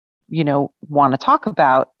 want to talk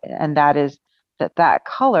about, and that is that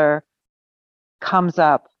color comes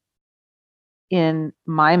up in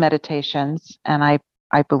my meditations, and I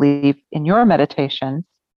believe in your meditations.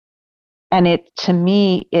 And to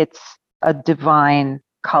me, it's a divine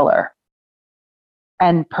color.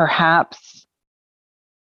 And perhaps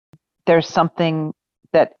there's something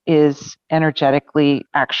that is energetically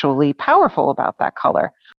actually powerful about that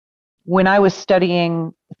color. When I was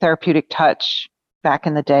studying therapeutic touch back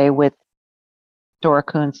in the day with Dora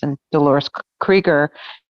Kunz and Dolores Krieger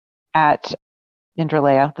at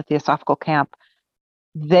Indralaya, the Theosophical Camp,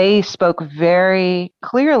 they spoke very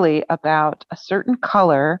clearly about a certain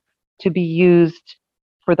color to be used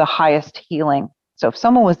for the highest healing. So if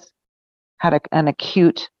someone had an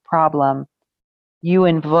acute problem, you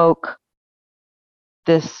invoke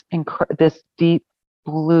this deep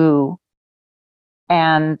blue,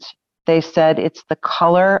 and they said it's the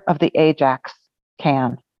color of the Ajax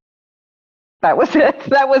can. That was it.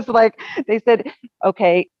 That was like, they said,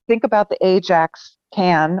 okay, think about the Ajax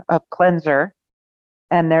can of cleanser,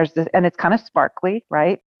 and and it's kind of sparkly,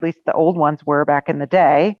 right? At least the old ones were back in the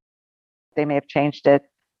day. They may have changed it.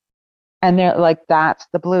 And they're like, that's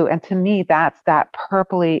the blue. And to me, that's that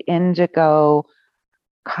purpley indigo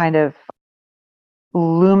kind of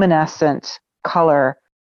luminescent color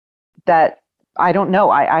that, I don't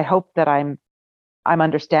know. I hope that I'm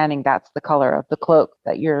understanding that's the color of the cloak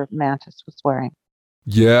that your mantis was wearing.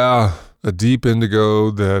 Yeah, a deep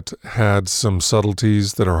indigo that had some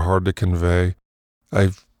subtleties that are hard to convey.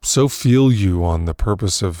 I so feel you on the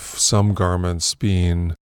purpose of some garments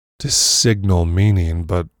being to signal meaning,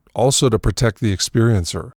 but also to protect the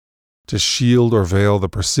experiencer, to shield or veil the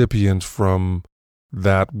percipient from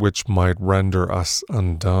that which might render us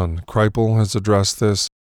undone. Kripal has addressed this,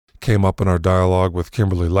 came up in our dialogue with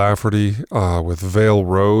Kimberly Lafferty, with Vale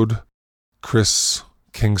Road, Chris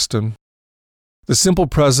Kingston. The simple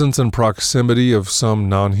presence and proximity of some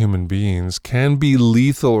non-human beings can be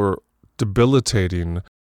lethal or debilitating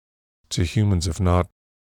to humans if not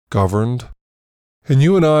governed. And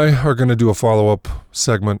you and I are going to do a follow-up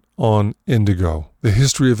segment on indigo, the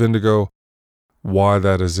history of indigo, why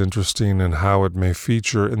that is interesting, and how it may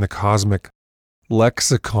feature in the cosmic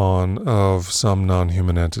lexicon of some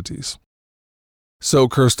non-human entities. So,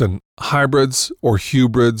 Kirsten, hybrids or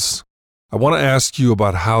hybrids, I want to ask you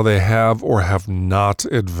about how they have or have not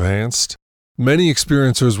advanced. Many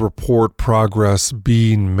experiencers report progress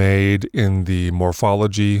being made in the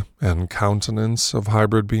morphology and countenance of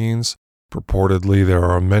hybrid beings. Purportedly, there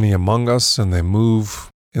are many among us, and they move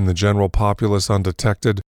in the general populace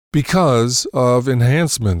undetected because of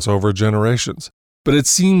enhancements over generations. But it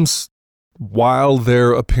seems while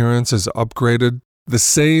their appearance is upgraded, the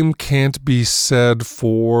same can't be said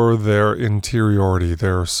for their interiority,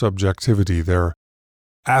 their subjectivity, their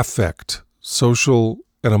affect, social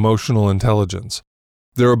and emotional intelligence.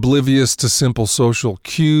 They're oblivious to simple social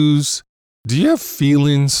cues. Do you have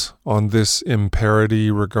feelings on this imparity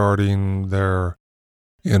regarding their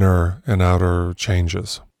inner and outer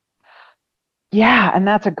changes? Yeah, and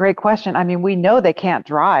that's a great question. I mean, we know they can't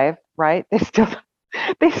drive, right? They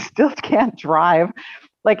still can't drive.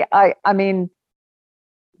 Like I mean,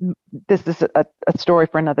 this is a story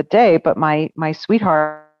for another day, but my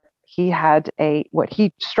sweetheart, he had what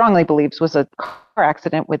he strongly believes was a car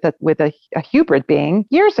accident with a hybrid being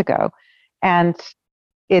years ago. And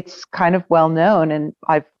it's kind of well known, and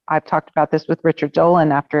I've talked about this with Richard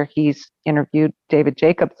Dolan after he's interviewed David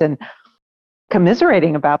Jacobs, and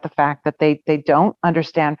commiserating about the fact that they don't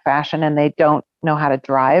understand fashion and they don't know how to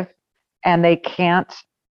drive, and they can't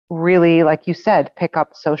really, like you said, pick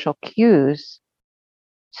up social cues.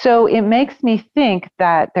 So it makes me think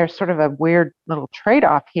that there's sort of a weird little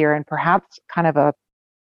trade-off here, and perhaps kind of a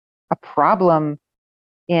problem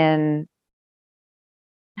in,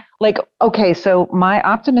 like, okay, so my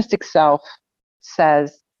optimistic self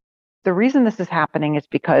says the reason this is happening is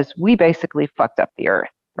because we basically fucked up the earth,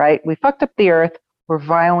 right? We fucked up the earth. We're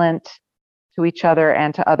violent to each other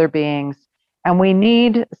and to other beings, and we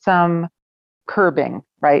need some curbing,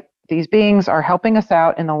 right? These beings are helping us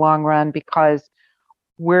out in the long run because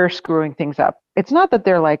we're screwing things up. It's not that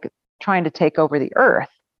they're like trying to take over the earth.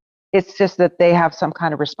 It's just that they have some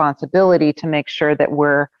kind of responsibility to make sure that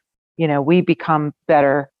we become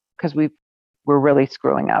better because we're really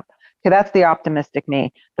screwing up. Okay, that's the optimistic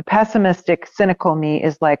me. The pessimistic, cynical me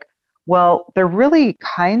is like, well, they're really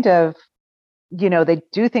kind of, they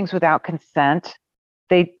do things without consent.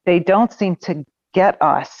 They don't seem to get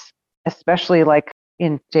us, especially like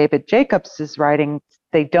in David Jacobs's writing.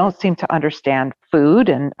 They don't seem to understand food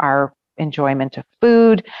and our enjoyment of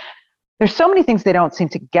food. There's so many things they don't seem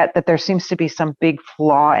to get that there seems to be some big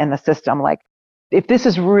flaw in the system. Like, if this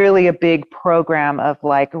is really a big program of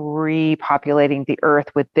like repopulating the earth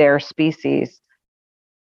with their species,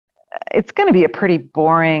 it's going to be a pretty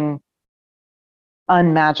boring,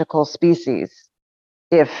 unmagical species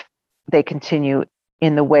if they continue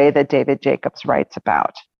in the way that David Jacobs writes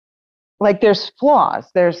about. Like, there's flaws,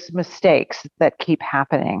 there's mistakes that keep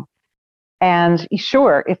happening. And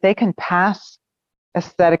sure, if they can pass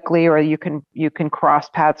aesthetically, or you can cross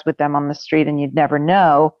paths with them on the street and you'd never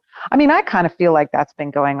know. I mean, I kind of feel like that's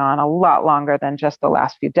been going on a lot longer than just the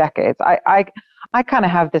last few decades. I kind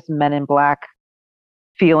of have this Men in Black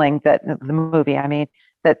feeling that the movie, I mean,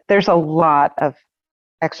 that there's a lot of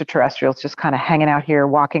extraterrestrials just kind of hanging out here,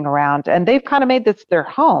 walking around, and they've kind of made this their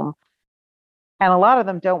home. And a lot of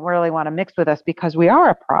them don't really want to mix with us because we are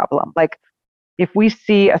a problem. Like, if we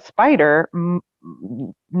see a spider,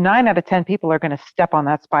 9 out of 10 people are going to step on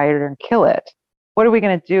that spider and kill it. What are we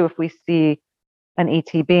going to do if we see an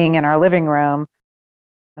ET being in our living room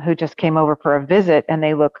who just came over for a visit and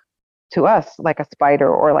they look to us like a spider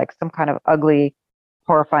or like some kind of ugly,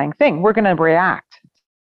 horrifying thing? We're going to react.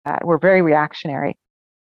 We're very reactionary.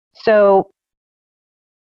 So,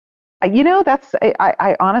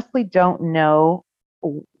 I honestly don't know.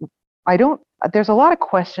 There's a lot of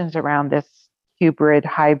questions around this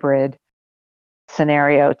hybrid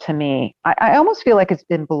scenario to me. I almost feel like it's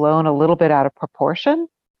been blown a little bit out of proportion.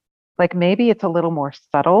 Like, maybe it's a little more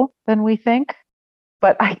subtle than we think.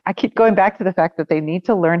 But I keep going back to the fact that they need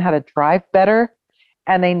to learn how to drive better,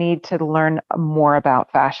 and they need to learn more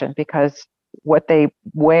about fashion, because what they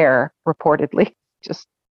wear reportedly just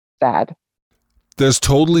bad. There's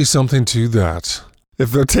totally something to that.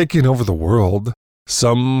 If they're taking over the world,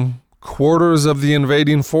 some quarters of the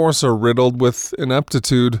invading force are riddled with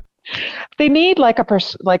ineptitude. They need like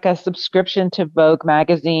a subscription to Vogue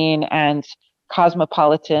magazine and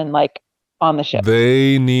Cosmopolitan, like on the ship.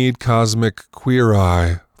 They need cosmic queer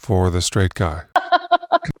eye for the straight guy.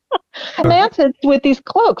 Mantids with these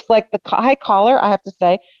cloaks, like the high collar, I have to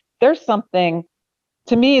say, there's something,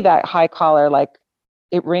 to me, that high collar, like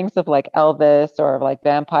it rings of like Elvis or like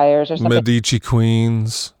vampires or something. Medici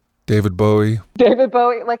Queens, David Bowie. David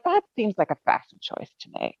Bowie, like that seems like a fashion choice to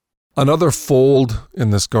me. Another fold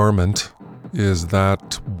in this garment is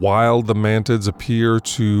that while the mantids appear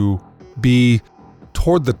to be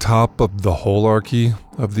toward the top of the holarchy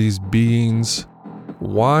of these beings,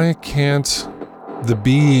 why can't the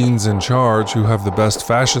beings in charge who have the best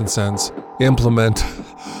fashion sense implement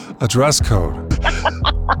a dress code?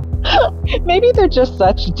 Maybe they're just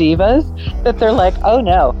such divas that they're like, oh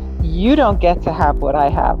no, you don't get to have what I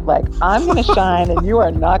have. Like, I'm going to shine and you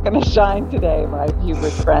are not going to shine today, my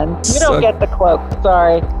hubris friend. You don't get the cloak.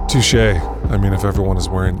 Sorry. Touché. I mean, if everyone is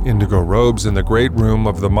wearing indigo robes in the great room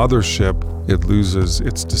of the mothership, it loses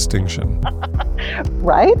its distinction.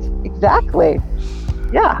 Right? Exactly.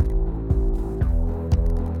 Yeah.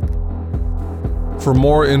 For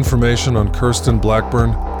more information on Kirsten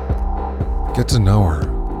Blackburn, get to know her.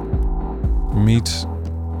 Meet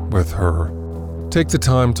with her. Take the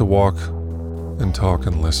time to walk and talk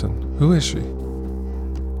and listen. Who is she?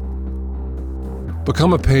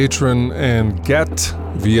 Become a patron and get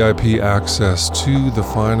VIP access to the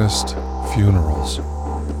finest funerals,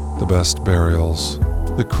 the best burials,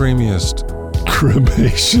 the creamiest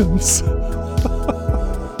cremations.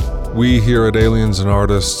 We here at Aliens and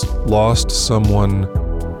Artists lost someone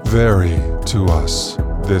very to us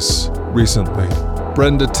this recently,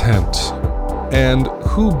 Brenda Tent. And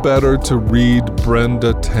who better to read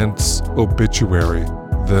Brenda Tent's obituary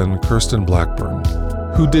than Kirsten Blackburn,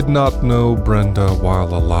 who did not know Brenda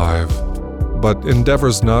while alive, but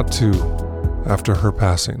endeavors not to after her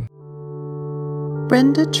passing.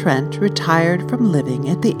 Brenda Trent retired from living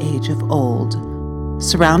at the age of old,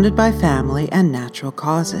 surrounded by family and natural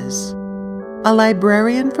causes. A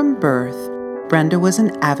librarian from birth, Brenda was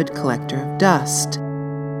an avid collector of dust.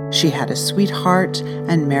 She had a sweetheart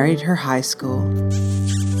and married her high school.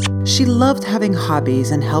 She loved having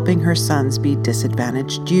hobbies and helping her sons be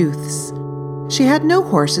disadvantaged youths. She had no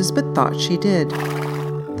horses but thought she did.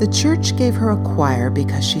 The church gave her a choir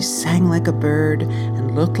because she sang like a bird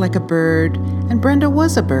and looked like a bird, and Brenda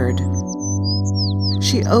was a bird.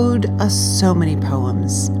 She owed us so many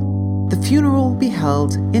poems. The funeral will be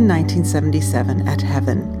held in 1977 at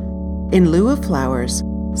Heaven. In lieu of flowers,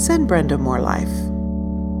 send Brenda more life.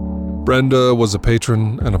 Brenda was a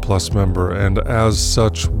patron and a Plus member, and as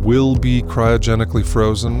such will be cryogenically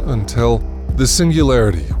frozen until the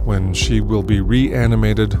singularity, when she will be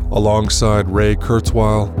reanimated alongside Ray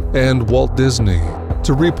Kurzweil and Walt Disney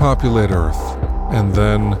to repopulate Earth, and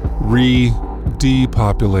then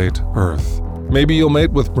depopulate Earth. Maybe you'll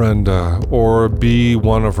mate with Brenda, or be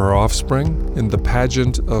one of her offspring in the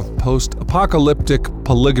pageant of post-apocalyptic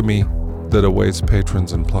polygamy that awaits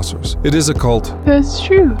patrons and plussers. It is a cult. That's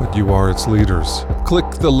true. But you are its leaders. Click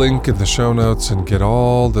the link in the show notes and get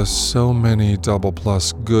all the so many double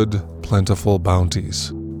plus good, plentiful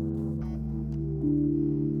bounties.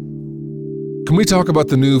 Can we talk about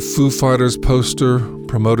the new Foo Fighters poster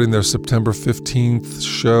promoting their September 15th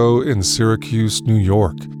show in Syracuse, New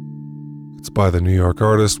York? It's by the New York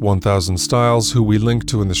artist 1000 Styles, who we link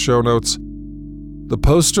to in the show notes. The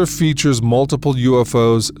poster features multiple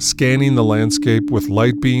UFOs scanning the landscape with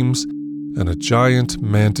light beams and a giant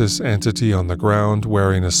mantis entity on the ground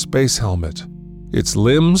wearing a space helmet. Its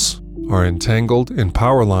limbs are entangled in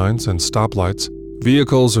power lines and stoplights.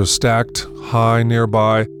 Vehicles are stacked high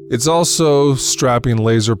nearby. It's also strapping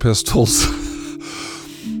laser pistols.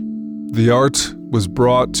 The art was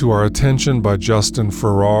brought to our attention by Justin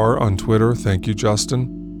Farrar on Twitter. Thank you,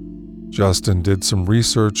 Justin. Justin did some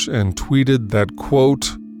research and tweeted that,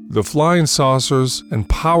 quote, "The flying saucers and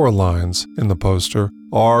power lines in the poster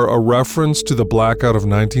are a reference to the blackout of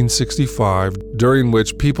 1965, during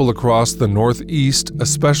which people across the Northeast,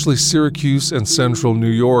 especially Syracuse and central New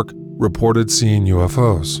York, reported seeing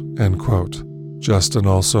UFOs," end quote. Justin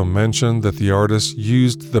also mentioned that the artist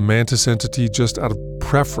used the mantis entity just out of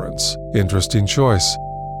preference. Interesting choice.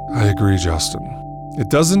 I agree, Justin. It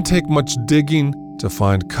doesn't take much digging to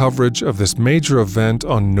find coverage of this major event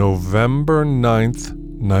on November 9th,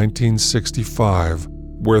 1965,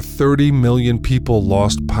 where 30 million people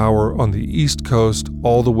lost power on the East Coast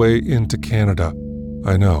all the way into Canada.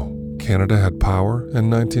 I know, Canada had power in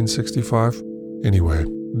 1965. Anyway,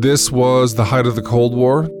 this was the height of the Cold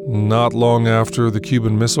War, not long after the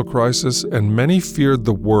Cuban Missile Crisis, and many feared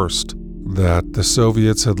the worst, that the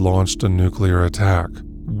Soviets had launched a nuclear attack.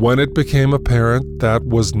 When it became apparent that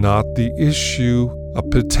was not the issue, a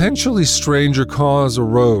potentially stranger cause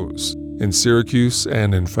arose. In Syracuse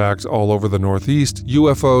and, in fact, all over the Northeast,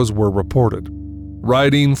 UFOs were reported.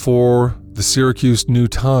 Writing for the Syracuse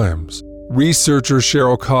New-Times, researcher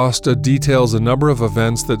Cheryl Costa details a number of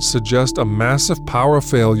events that suggest a massive power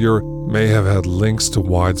failure may have had links to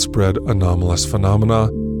widespread anomalous phenomena,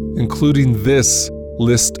 including this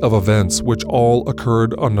list of events, which all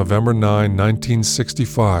occurred on November 9,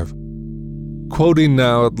 1965. Quoting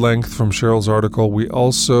now at length from Cheryl's article, we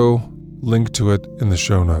also link to it in the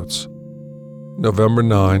show notes. November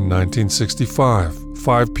 9, 1965,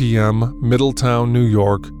 5 p.m., Middletown, New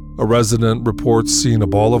York. A resident reports seeing a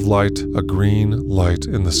ball of light, a green light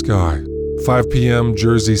in the sky. 5 p.m.,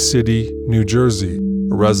 Jersey City, New Jersey.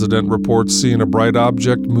 A resident reports seeing a bright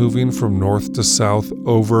object moving from north to south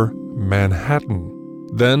over Manhattan,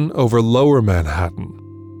 then over Lower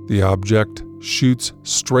Manhattan. The object shoots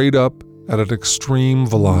straight up at an extreme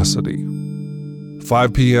velocity.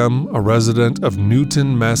 5 p.m., a resident of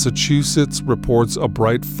Newton, Massachusetts reports a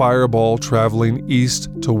bright fireball traveling east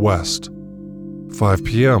to west. 5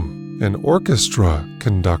 p.m., an orchestra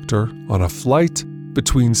conductor on a flight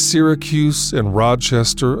between Syracuse and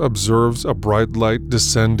Rochester observes a bright light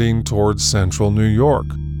descending towards central New York.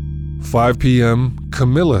 5 p.m.,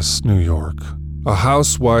 Camillus, New York. A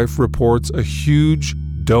housewife reports a huge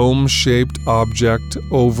dome-shaped object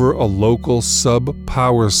over a local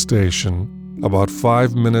sub-power station about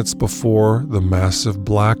 5 minutes before the massive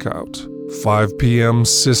blackout. 5 p.m.,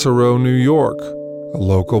 Cicero, New York. A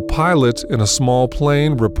local pilot in a small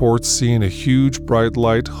plane reports seeing a huge bright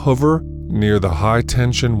light hover near the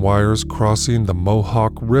high-tension wires crossing the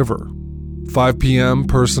Mohawk River. 5 p.m.,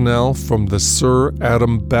 personnel from the Sir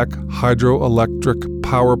Adam Beck Hydroelectric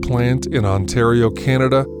Power Plant in Ontario,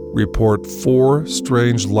 Canada, report 4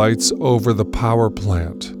 strange lights over the power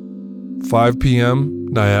plant. 5 p.m.,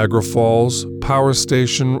 Niagara Falls Power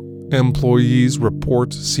Station employees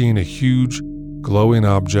report seeing a huge, glowing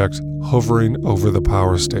object hovering over the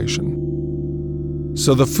power station.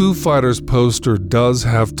 So the Foo Fighters poster does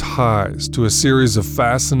have ties to a series of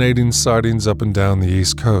fascinating sightings up and down the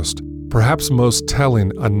East Coast. Perhaps most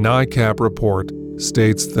telling, a NICAP report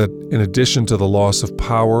states that in addition to the loss of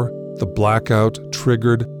power, the blackout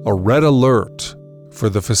triggered a red alert for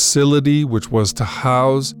the facility which was to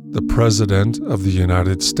house the President of the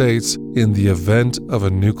United States in the event of a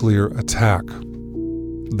nuclear attack.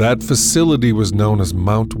 That facility was known as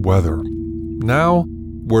Mount Weather. Now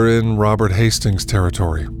we're in Robert Hastings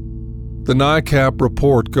territory. The NICAP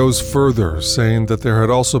report goes further, saying that there had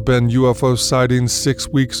also been UFO sightings 6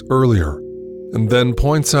 weeks earlier, and then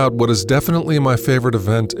points out what is definitely my favorite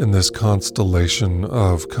event in this constellation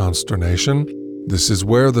of consternation. This is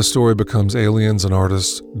where the story becomes aliens and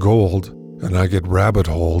artists gold, and I get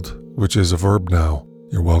rabbit-holed, which is a verb now.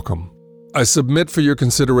 You're welcome. I submit for your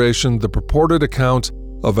consideration the purported account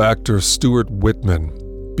of actor Stuart Whitman.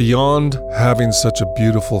 Beyond having such a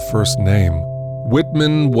beautiful first name,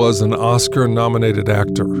 Whitman was an Oscar-nominated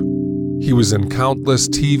actor. He was in countless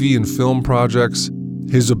TV and film projects.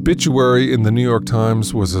 His obituary in the New York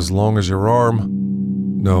Times was as long as your arm.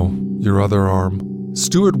 No, your other arm.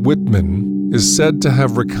 Stuart Whitman is said to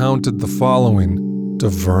have recounted the following to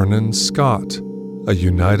Vernon Scott, a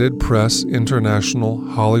United Press International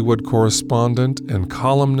Hollywood correspondent and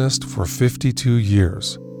columnist for 52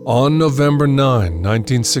 years. On November 9,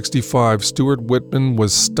 1965, Stuart Whitman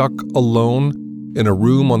was stuck alone in a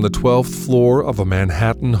room on the 12th floor of a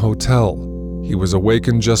Manhattan hotel. He was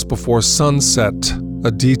awakened just before sunset,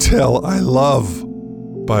 a detail I love,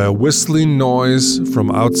 by a whistling noise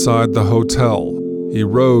from outside the hotel. He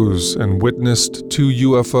rose and witnessed 2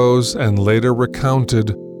 UFOs and later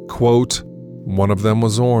recounted, quote, "One of them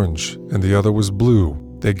was orange and the other was blue.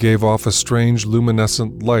 They gave off a strange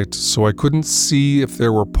luminescent light, so I couldn't see if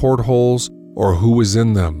there were portholes or who was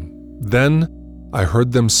in them. Then I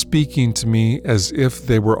heard them speaking to me as if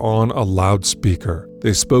they were on a loudspeaker.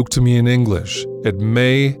 They spoke to me in English. It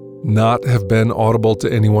may not have been audible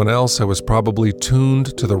to anyone else. I was probably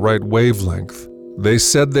tuned to the right wavelength. They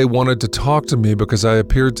said they wanted to talk to me because I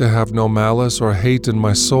appeared to have no malice or hate in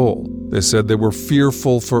my soul. They said they were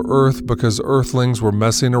fearful for Earth because Earthlings were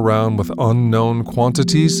messing around with unknown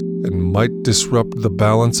quantities and might disrupt the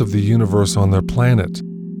balance of the universe on their planet.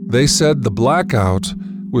 They said the blackout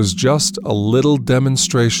was just a little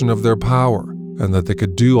demonstration of their power and that they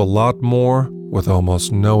could do a lot more with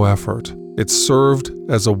almost no effort. It served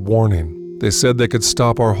as a warning. They said they could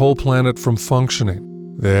stop our whole planet from functioning.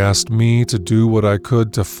 They asked me to do what I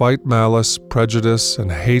could to fight malice, prejudice,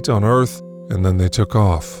 and hate on Earth, and then they took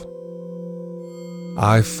off.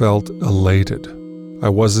 I felt elated. I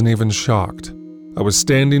wasn't even shocked. I was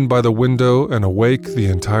standing by the window and awake the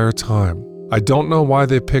entire time. I don't know why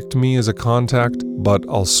they picked me as a contact, but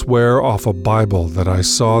I'll swear off a Bible that I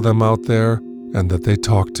saw them out there and that they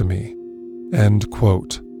talked to me." End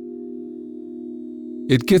quote.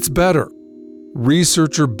 It gets better.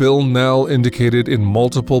 Researcher Bill Nell indicated in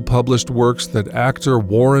multiple published works that actor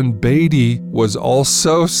Warren Beatty was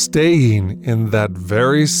also staying in that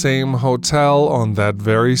very same hotel on that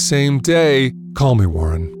very same day. Call me,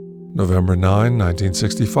 Warren. November 9,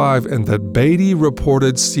 1965, and that Beatty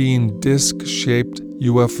reported seeing disc-shaped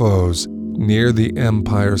UFOs near the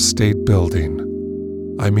Empire State Building.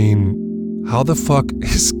 I mean, how the fuck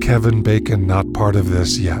is Kevin Bacon not part of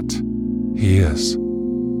this yet? He is.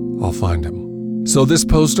 I'll find him. So this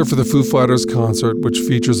poster for the Foo Fighters concert, which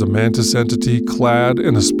features a mantis entity clad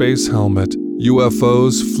in a space helmet,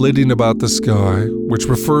 UFOs flitting about the sky, which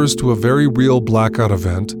refers to a very real blackout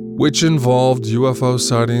event, which involved UFO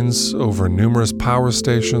sightings over numerous power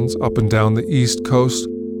stations up and down the East Coast,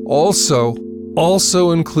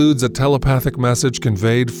 also includes a telepathic message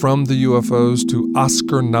conveyed from the UFOs to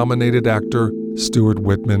Oscar-nominated actor Stuart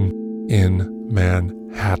Whitman in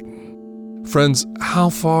Manhattan. Friends, how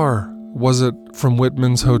far was it from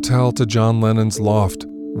Whitman's hotel to John Lennon's loft,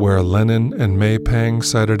 where Lennon and May Pang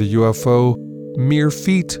sighted a UFO mere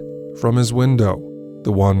feet from his window,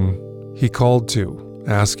 the one he called to,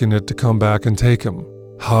 asking it to come back and take him?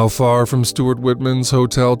 How far from Stuart Whitman's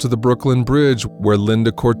hotel to the Brooklyn Bridge, where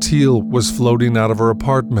Linda Corteil was floating out of her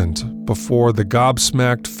apartment before the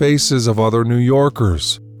gobsmacked faces of other New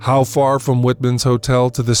Yorkers? How far from Whitman's hotel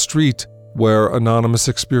to the street where Anonymous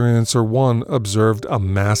Experiencer 1 observed a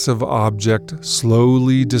massive object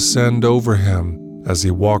slowly descend over him as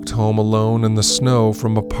he walked home alone in the snow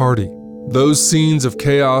from a party? Those scenes of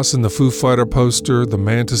chaos in the Foo Fighter poster, the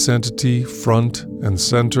mantis entity front and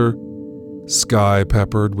center, sky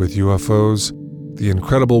peppered with UFOs, the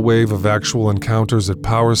incredible wave of actual encounters at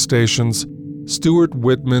power stations, Stuart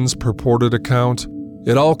Whitman's purported account,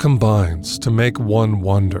 it all combines to make one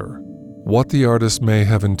wonder what the artist may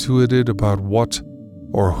have intuited about what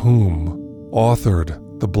or whom authored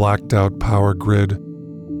the blacked-out power grid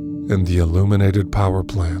and the illuminated power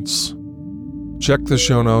plants. Check the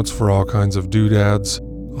show notes for all kinds of doodads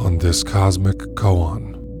on this cosmic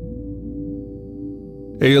koan.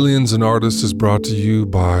 Aliens and Artists is brought to you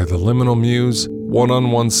by the Liminal Muse,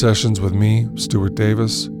 one-on-one sessions with me, Stuart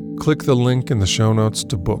Davis. Click the link in the show notes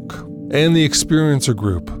to book. And the Experiencer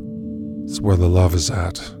Group. It's where the love is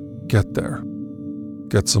at. Get there.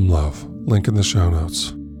 Get some love. Link in the show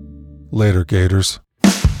notes. Later, Gators.